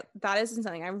like that is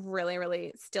something I really,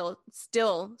 really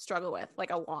still struggle with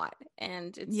like a lot,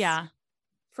 and it's Yeah.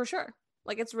 for sure.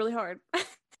 Like it's really hard.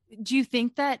 Do you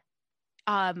think that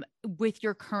with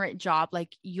your current job,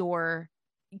 like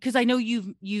because I know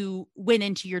you went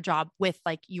into your job with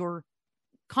like your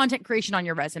content creation on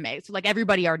your resume. So like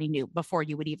everybody already knew before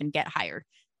you would even get hired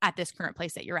at this current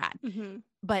place that you're at.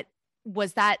 But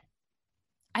was that,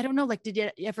 I don't know, like, did you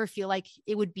ever feel like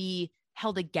it would be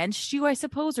held against you, I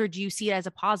suppose, or do you see it as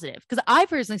a positive? Because I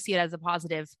personally see it as a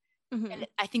positive. And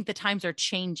I think the times are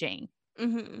changing.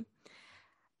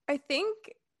 I think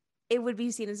it would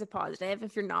be seen as a positive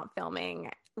if you're not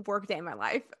filming workday in my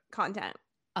life content.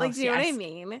 Like, do you know what I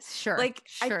mean? Sure. Like,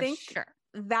 sure, I think sure.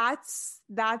 that's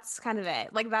kind of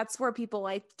it. Like, that's where people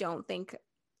I don't think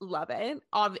love it.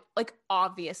 Like,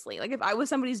 obviously, like if I was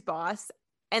somebody's boss,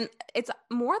 and it's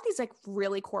more of these like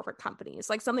really corporate companies,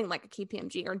 like something like a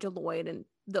KPMG or Deloitte and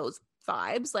those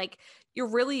vibes, like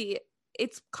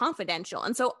it's confidential.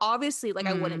 And so obviously like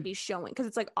I wouldn't be showing, because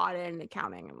it's like audit and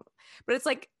accounting, but it's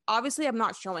like obviously I'm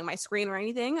not showing my screen or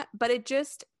anything, but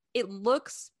it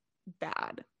looks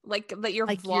bad, like that you're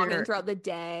Like vlogging throughout the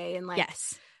day and like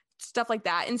Yes. stuff like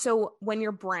that. And so when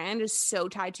your brand is so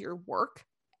tied to your work,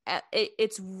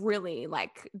 it's really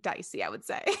like dicey, I would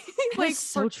say. Like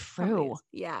so for true. companies.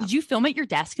 Yeah. Did you film at your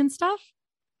desk and stuff?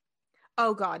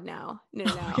 Oh God, no.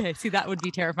 Okay. See, that would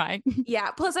be terrifying.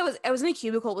 Yeah. Plus I was in a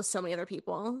cubicle with so many other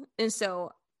people. And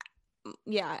so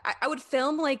yeah, I would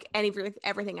film like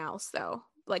everything else though,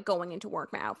 like going into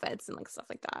work, my outfits and like stuff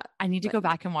like that. I need to But- go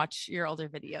back and watch your older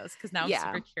videos because now I'm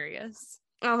Yeah. super curious.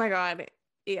 Oh my God.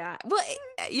 Yeah. Well,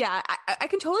 yeah, I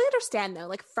can totally understand though,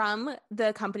 like from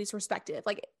the company's perspective,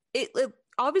 like it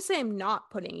obviously I'm not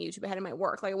putting YouTube ahead of my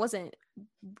work. Like it wasn't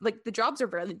like the jobs are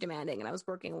really demanding and I was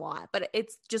working a lot, but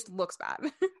it just looks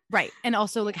bad. Right. And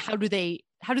also like how do they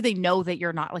know that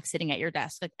you're not like sitting at your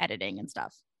desk like editing and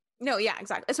stuff? No, yeah,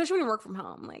 exactly. Especially when you work from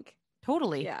home. Like,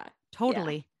 Totally. yeah.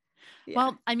 Totally. Yeah.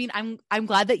 Well, I mean, I'm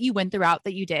glad that you went the route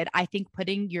that you did. I think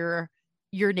putting your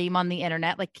name on the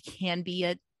internet like can be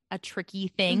a tricky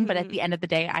thing, but at the end of the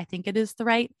day, I think it is the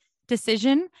right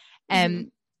decision.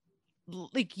 And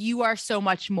like you are so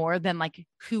much more than like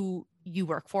who you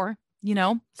work for, you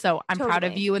know? So I'm proud of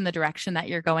Totally. you in the direction that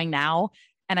you're going now.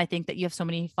 And I think that you have so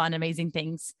many fun, amazing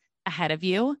things ahead of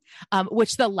you.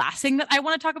 Which the last thing that I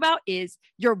want to talk about is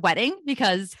your wedding,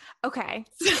 because Okay.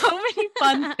 so many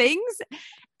fun things.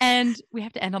 And we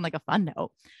have to end on like a fun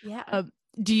note. Yeah.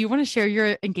 Do you want to share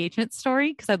your engagement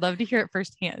story? Because I'd love to hear it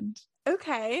firsthand.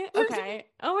 Okay. Okay.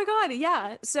 Oh my God.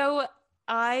 Yeah. So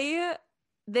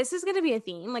this is going to be a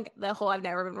theme, like the whole I've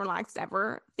never been relaxed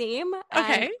ever theme. And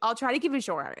Okay. I'll try to keep it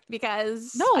short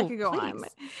because No, I could go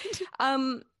please.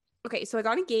 on. okay, so I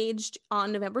got engaged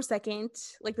on November 2nd,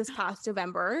 like this past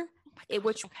November. Oh my gosh,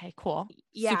 Which okay, cool.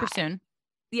 yeah, Super soon.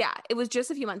 yeah, it was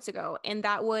just a few months ago, and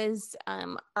that was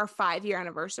our 5-year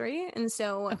anniversary. And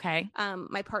so Okay.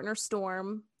 my partner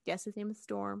Storm, yes, his name is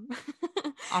Storm.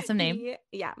 Awesome name.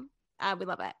 Yeah, we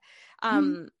love it.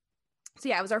 Mhm. So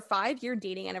yeah, it was our 5-year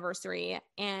dating anniversary,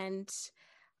 and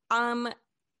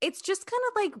it's just kind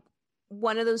of like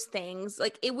one of those things.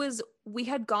 Like we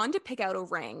had gone to pick out a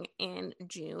ring in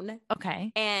June,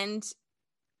 Okay. and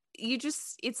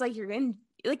it's like you're in,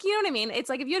 like, you know what I mean? It's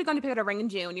like if you had gone to pick out a ring in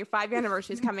June, your 5-year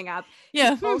anniversary is coming up.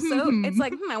 Yeah. Also, it's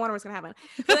like, I wonder what's gonna happen.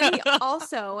 But then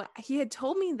he had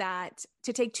told me that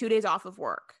to take 2 days off of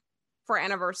work for our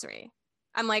anniversary.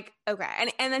 I'm like,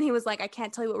 okay. And then he was like, I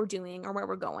can't tell you what we're doing or where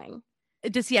we're going.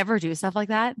 Does he ever do stuff like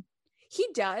that? He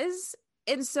does.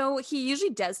 And so he usually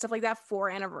does stuff like that for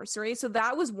anniversary. So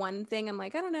that was one thing. I'm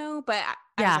like, I don't know. But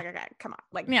I was like, okay, come on.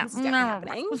 Like, Yeah. this is definitely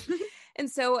happening. And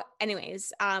so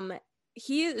anyways,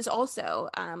 he is also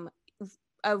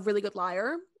a really good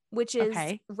liar, which is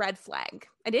red flag.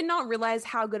 I did not realize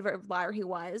how good of a liar he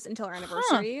was until our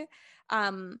anniversary.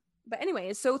 But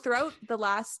anyways, so throughout the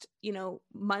last,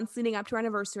 months leading up to our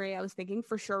anniversary, I was thinking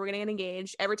for sure we're gonna get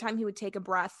engaged. Every time he would take a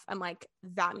breath, I'm like,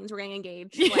 that means we're getting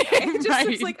engaged. Like, I just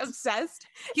was like obsessed.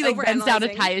 He like bends down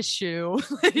to tie his shoe.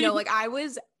 No, like I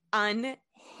was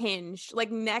unhinged,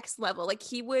 like next level. Like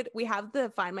we have the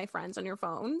Find My Friends on your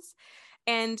phones,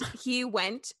 and he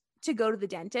went to go to the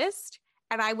dentist,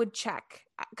 and I would check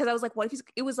because I was like, what if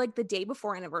it was like the day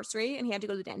before anniversary and he had to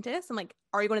go to the dentist? I'm like,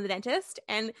 are you going to the dentist?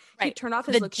 And he turned off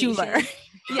his location. Jeweler.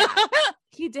 Yeah,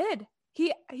 he did. He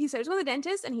said he was going to the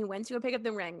dentist and he went to go pick up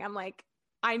the ring. I'm like,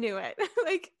 I knew it.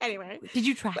 Like, anyway. Did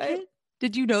you track it?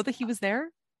 Did you know that he was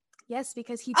there? Yes,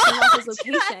 because he turned off his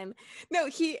location. No,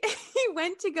 he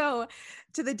went to go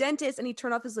to the dentist and he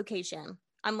turned off his location.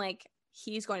 I'm like,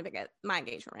 he's going to pick up my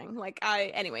engagement ring. Like,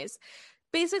 anyways.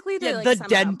 Basically, the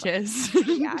dentist.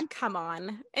 Yeah, come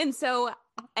on. And so,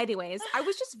 anyways, I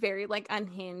was just very like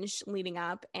unhinged leading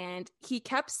up, and he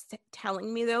kept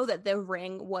telling me though that the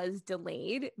ring was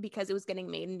delayed because it was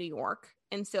getting made in New York.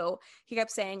 And so he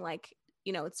kept saying like,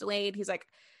 it's delayed. He's like,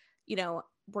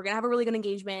 we're gonna have a really good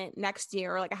engagement next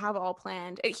year. Like, I have it all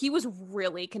planned. He was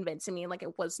really convincing me like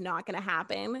it was not gonna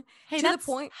happen. Hey, to that's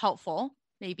the point helpful.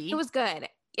 Maybe it was good.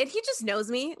 And he just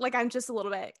knows me. Like, I'm just a little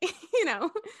bit,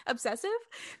 obsessive.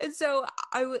 And so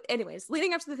anyways,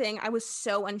 leading up to the thing, I was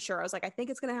so unsure. I was like, I think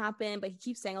it's going to happen, but he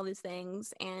keeps saying all these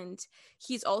things. And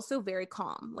he's also very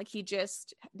calm. Like, he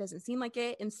just doesn't seem like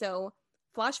it. And so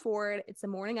flash forward, it's the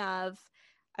morning of,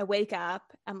 I wake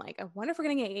up. I'm like, I wonder if we're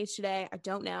going to get engaged today. I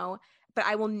don't know, but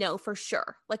I will know for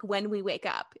sure. Like, when we wake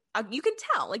up, you can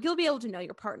tell, like, you'll be able to know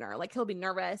your partner. Like, he'll be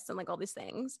nervous and like all these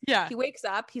things. Yeah. He wakes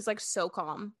up. He's like so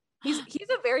calm. He's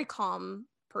a very calm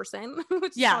person,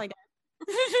 which is probably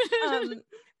good.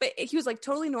 But he was like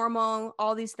totally normal,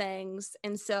 all these things.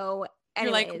 And so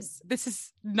anyways, you're like, this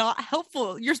is not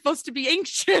helpful. You're supposed to be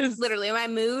anxious. Literally, my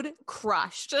mood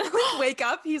crushed. Like, wake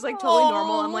up, he's like totally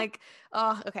normal. I'm like,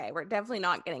 oh, okay, we're definitely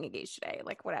not getting engaged today.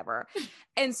 Like, whatever.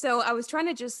 And so I was trying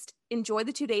to just enjoy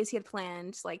the 2 days he had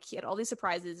planned. Like, he had all these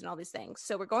surprises and all these things.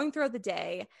 So we're going throughout the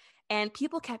day. And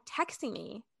people kept texting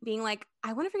me being like,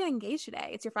 I wonder if you're getting engaged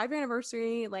today. It's your 5-year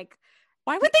anniversary. Like,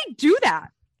 why would they do that?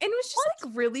 And it was just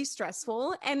like really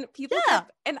stressful. And people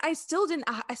kept, and I still wasn't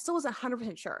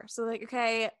 100% sure. So like,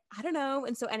 okay, I don't know.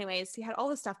 And so anyways, he had all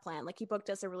this stuff planned. Like, he booked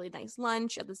us a really nice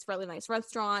lunch at this really nice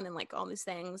restaurant and like all these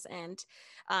things. And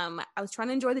I was trying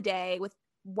to enjoy the day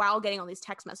while getting all these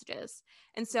text messages.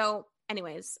 And so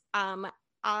anyways, and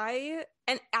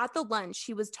at the lunch,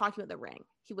 he was talking about the ring.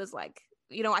 He was like,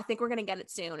 I think we're going to get it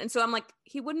soon. And so I'm like,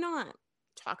 he would not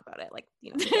talk about it. Like,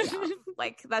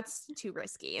 like, that's too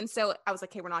risky. And so I was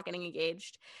like, okay, we're not getting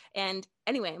engaged. And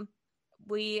anyway,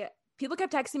 people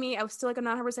kept texting me. I was still like, I'm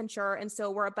not 100% sure. And so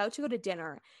we're about to go to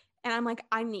dinner. And I'm like,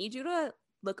 I need you to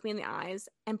look me in the eyes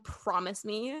and promise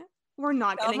me we're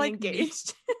not getting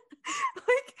engaged.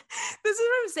 Like, this is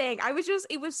what I'm saying.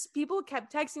 People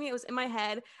kept texting me. It was in my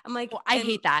head. I'm like, I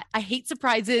hate that. I hate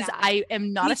surprises. Yeah, I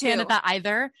am not a fan of that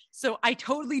either. So I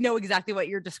totally know exactly what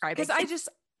you're describing. Because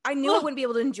I knew I wouldn't be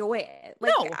able to enjoy it.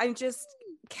 Like, no. I just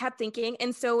kept thinking.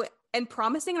 And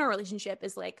promising in our relationship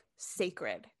is like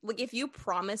sacred. Like, if you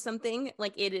promise something,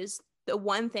 like, it is the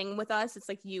one thing with us, it's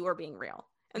like you are being real.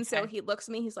 And so he looks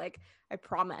at me, he's like, I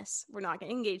promise we're not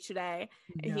getting engaged today.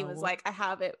 No. And he was like, I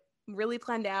have it really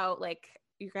planned out. Like,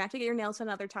 you're gonna have to get your nails done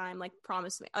another time. Like,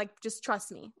 promise me. Like, just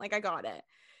trust me. Like, I got it.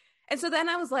 And so then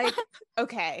I was like,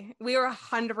 okay, we were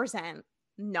 100%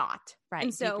 not. Right.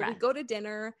 And so we go to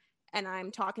dinner and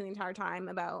I'm talking the entire time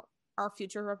about our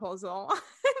future proposal. I'm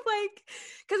like,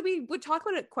 because we would talk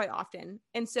about it quite often.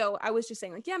 And so I was just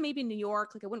saying, like, yeah, maybe New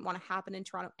York. Like, it wouldn't want to happen in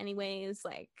Toronto anyways.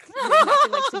 Like, there's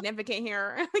nothing like significant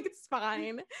here. Like, it's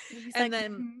fine. He's And like,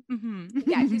 then, mhm.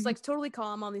 yeah, he's like totally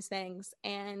calm on these things.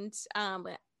 And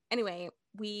anyway,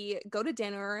 we go to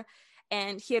dinner.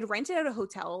 And he had rented out a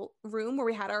hotel room where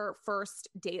we had our first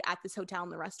date at this hotel in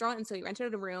the restaurant. And so he rented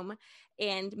out a room.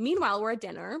 And meanwhile, we're at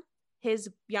dinner. His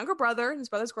younger brother, his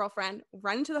brother's girlfriend,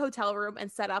 run into the hotel room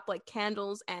and set up like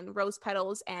candles and rose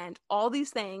petals and all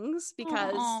these things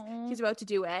because Aw. he's about to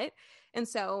do it. And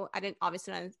so I didn't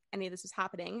obviously know any of this was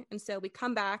happening. And so we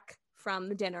come back from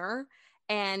the dinner,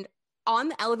 and on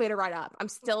the elevator ride up, I'm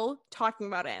still talking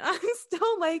about it. I'm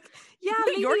still like, yeah,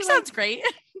 New maybe, York like, sounds great.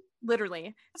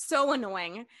 literally so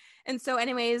annoying. And so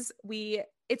anyways,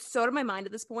 it's so out of my mind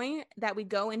at this point that we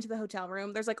go into the hotel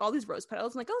room. There's like all these rose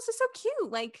petals. I'm like, oh, this is so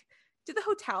cute. Like, did the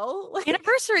hotel like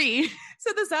Anniversary.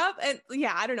 set this up? And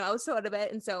yeah, I don't know, I was so out of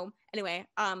it. And so anyway,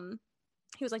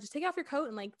 he was like, just take off your coat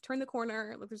and like turn the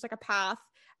corner, like there's like a path.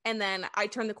 And then I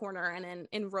turned the corner, and then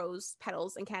in rose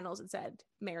petals and candles it said,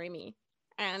 marry me.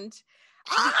 And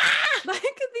like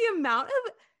the amount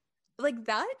of like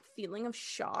that feeling of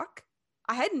shock,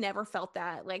 I had never felt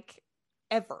that like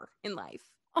ever in life.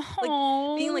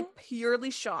 Like being like purely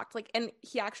shocked. Like, and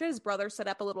he actually, his brother set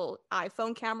up a little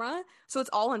iPhone camera, so it's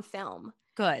all on film.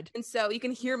 Good. And so you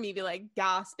can hear me be like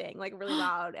gasping like really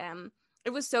loud. And it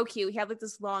was so cute. He had like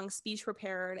this long speech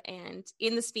prepared, and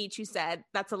in the speech he said,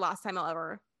 that's the last time I'll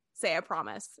ever say I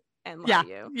promise and love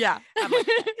you. Yeah. I'm like,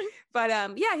 but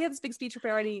yeah, he had this big speech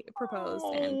prepared and he proposed.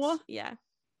 And yeah.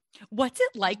 What's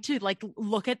it like to like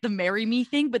look at the marry me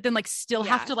thing, but then like still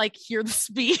have to like hear the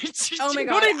speech? Oh my Do you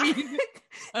know God. what I mean?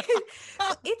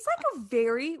 It's like a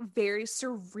very, very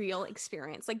surreal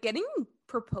experience. Like getting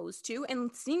proposed to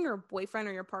and seeing your boyfriend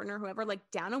or your partner, whoever, like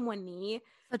down on one knee.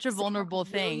 Such a vulnerable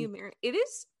thing. It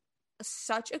is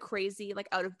such a crazy, like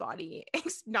out of body,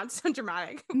 not so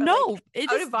dramatic. But, No, like,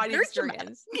 it's out of body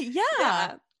experience.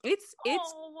 Yeah. It's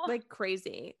like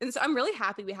crazy. And so I'm really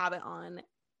happy we have it on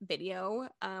video.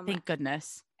 Thank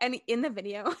goodness. And in the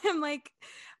video, I'm like,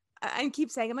 I keep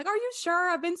saying, I'm like, are you sure?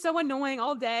 I've been so annoying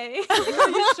all day. Are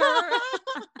you sure?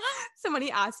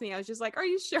 Somebody asked me, I was just like, are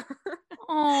you sure?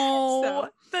 Oh, So,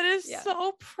 that is yeah.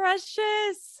 so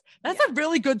precious. That's a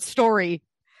really good story.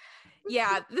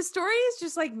 Yeah, the story is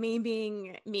just like me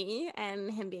being me and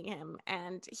him being him.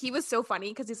 And he was so funny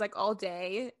because he's like, all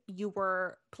day you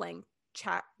were playing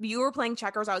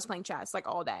checkers, I was playing chess like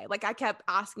all day. Like I kept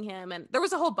asking him, and there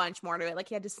was a whole bunch more to it. Like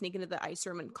he had to sneak into the ice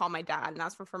room and call my dad and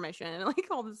ask for permission and like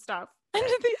all this stuff.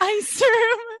 Into the ice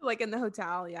room. Like in the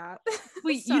hotel, yeah.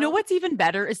 Wait, So- you know what's even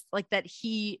better is like that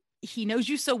he knows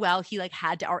you so well, he like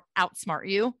had to outsmart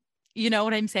you. You know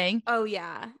what I'm saying? Oh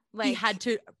yeah. Like He had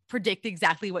to predict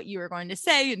exactly what you were going to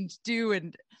say and do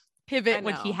and pivot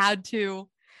when he know. had to.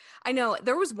 I know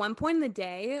there was one point in the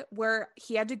day where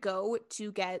he had to go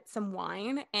to get some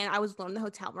wine, and I was alone in the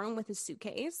hotel room with his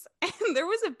suitcase. And there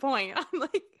was a point I'm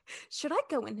like, should I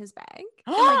go in his bag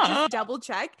and like just double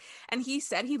check? And he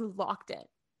said he locked it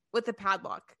with a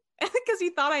padlock because he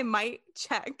thought I might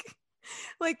check.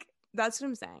 Like that's what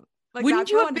I'm saying. Like Wouldn't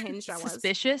that's you how have been unhinged I was.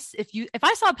 suspicious if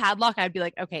I saw a padlock? I'd be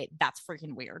like, okay, that's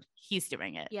freaking weird. He's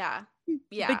doing it. Yeah,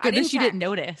 yeah. Thank I goodness you check. didn't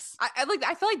notice. I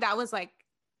feel like that was like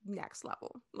next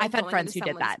level. Like, I've had going friends into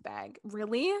who did someone's that. Bag.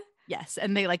 Really? Yes,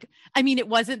 and they like. I mean, it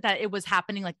wasn't that it was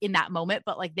happening like in that moment,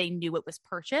 but like they knew it was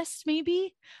purchased,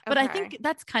 maybe. But I Okay. think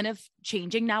that's kind of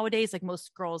changing nowadays. Like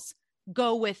most girls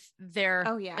go with their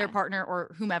Oh, yeah. their partner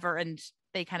or whomever, and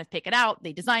they kind of pick it out,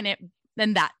 they design it,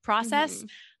 then that process.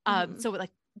 Mhm. So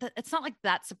like it's not like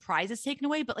that surprise is taken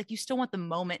away, but like you still want the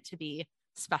moment to be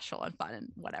special and fun and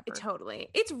whatever. Totally.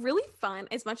 It's really fun.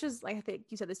 As much as like I think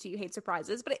you said this too, you hate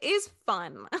surprises, but it is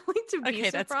fun. I like to be Okay,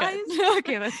 that's surprised. good.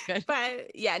 Okay, that's good.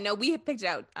 But yeah, no, we picked it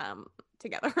out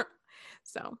together.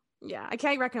 So yeah, I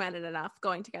can't recommend it enough.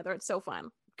 Going together, it's so fun.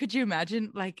 Could you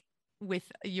imagine like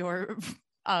with your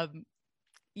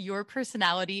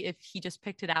personality if he just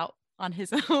picked it out on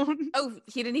his own? Oh,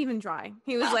 he didn't even try.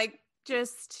 He was like,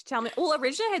 just tell me. Well,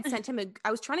 originally I had sent him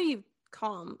I was trying to be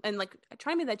calm and like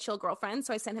trying to be that chill girlfriend.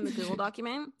 So I sent him a Google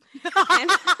document. And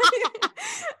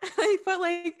I put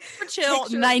like Chill,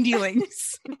 pictures. 90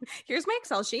 links. Here's my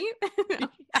Excel sheet.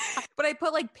 But I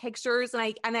put like pictures and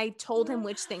I told him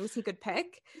which things he could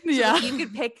pick. So Yeah. like, you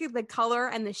could pick the color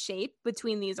and the shape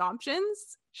between these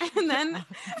options. And then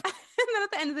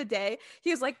at the end of the day,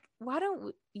 he was like, why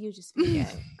don't you just pick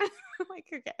it? I'm like,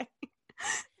 okay.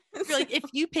 You're like, if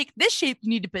you pick this shape, you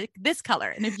need to pick this color.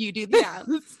 And if you do this, Yeah.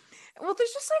 Well,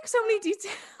 there's just like so many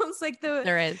details. Like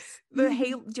there is. the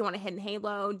halo. Do you want a hidden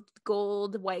halo,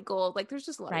 gold, white gold? Like there's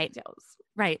just a lot Right. of details.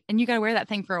 Right. And you got to wear that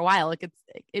thing for a while. Like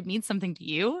it means something to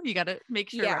you. You got to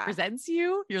make sure it Yeah. represents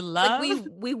you, your love. Like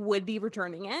we would be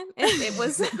returning it if it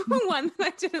was one that I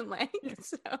didn't like.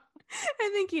 So I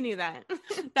think you knew that.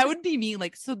 That would be me.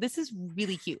 Like, so this is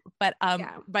really cute. But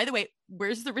Yeah. by the way,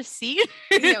 where's the receipt?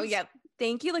 Yeah.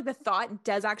 Thank you. Like the thought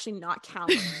does actually not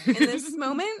count in this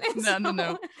moment. And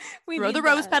No. we Throw need the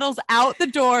rose that. petals out the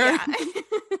door. Yeah.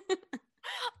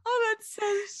 Oh, that's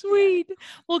so sweet.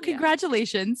 Well, Yeah.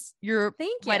 congratulations. Your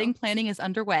Thank you. wedding planning is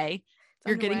underway. It's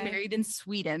You're getting underway. married in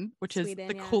Sweden, which is Sweden,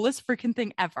 the yeah. coolest freaking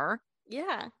thing ever.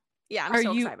 Yeah. Yeah. I'm Are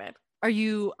so you- excited. Are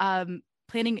you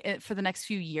planning it for the next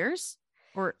few years?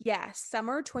 Or Yeah.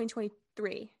 Summer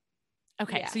 2023.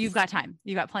 okay, so Yes. you've got time.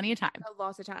 You got plenty of time.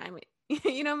 Lots of time.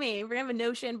 You know me. We're gonna have a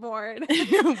Notion board.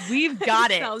 We've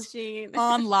got it Excel sheet.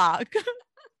 on lock.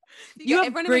 You have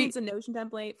everyone great- needs a Notion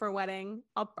template for a wedding.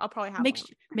 I'll probably have Make one.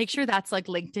 make sure that's like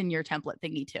linked in your template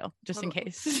thingy too, just in Totally.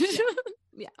 case.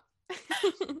 Yeah.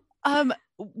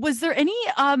 Was there any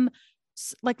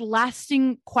like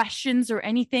lasting questions or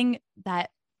anything that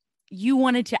you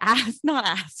wanted to not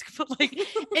ask, but like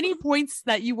any points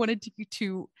that you wanted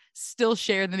to still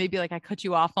share that maybe like I cut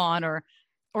you off on, or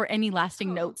any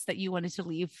lasting Oh. notes that you wanted to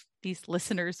leave these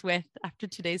listeners with after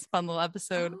today's fun little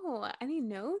episode? Oh, any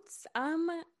notes?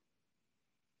 I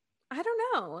don't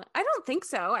know. I don't think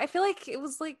so. I feel like it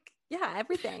was like, yeah,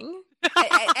 everything.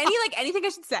 Anything I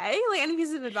should say? Like any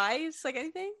piece of advice? Like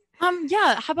anything?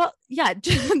 Yeah. How about, yeah.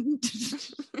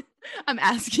 I'm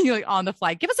asking you like on the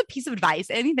fly. Give us a piece of advice,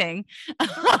 anything.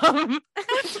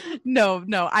 No,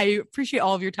 I appreciate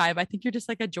all of your time. I think you're just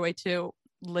like a joy to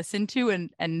listen to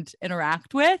and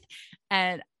interact with.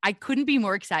 And I couldn't be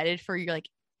more excited for your like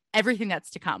everything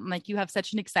that's to come. Like you have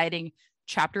such an exciting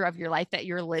chapter of your life that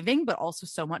you're living, but also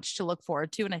so much to look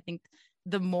forward to. And I think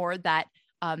the more that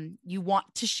you want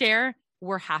to share,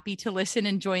 we're happy to listen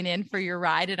and join in for your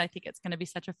ride. And I think it's going to be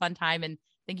such a fun time. And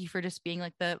thank you for just being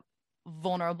like the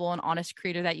vulnerable and honest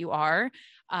creator that you are.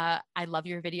 I love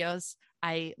your videos.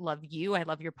 I love you. I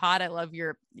love your pod. I love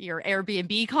your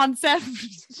Airbnb concept.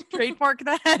 Trademark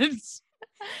that.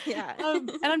 Yeah.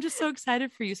 And I'm just so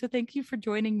excited for you. So thank you for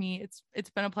joining me. It's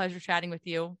been a pleasure chatting with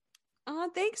you. Oh,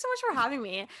 thanks so much for having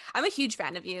me. I'm a huge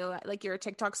fan of you. Like you're a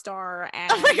TikTok star,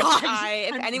 and Oh my gosh.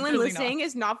 if I'm anyone really listening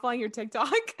is not following your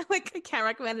TikTok, like I can't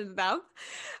recommend it enough.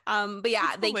 But yeah,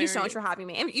 That's thank you so much hilarious. for having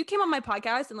me. And you came on my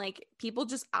podcast, and like people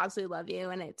just absolutely love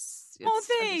you, and it's Oh, I'm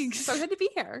just thanks. so good to be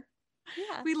here.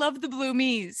 Yeah, We love the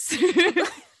Bloomies.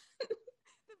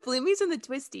 Bloomies and the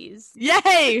Twisties.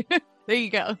 Yay. There you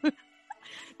go.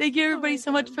 Thank you everybody my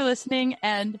so much God. for listening,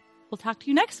 and we'll talk to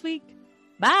you next week.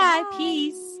 Bye. Bye.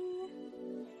 Peace.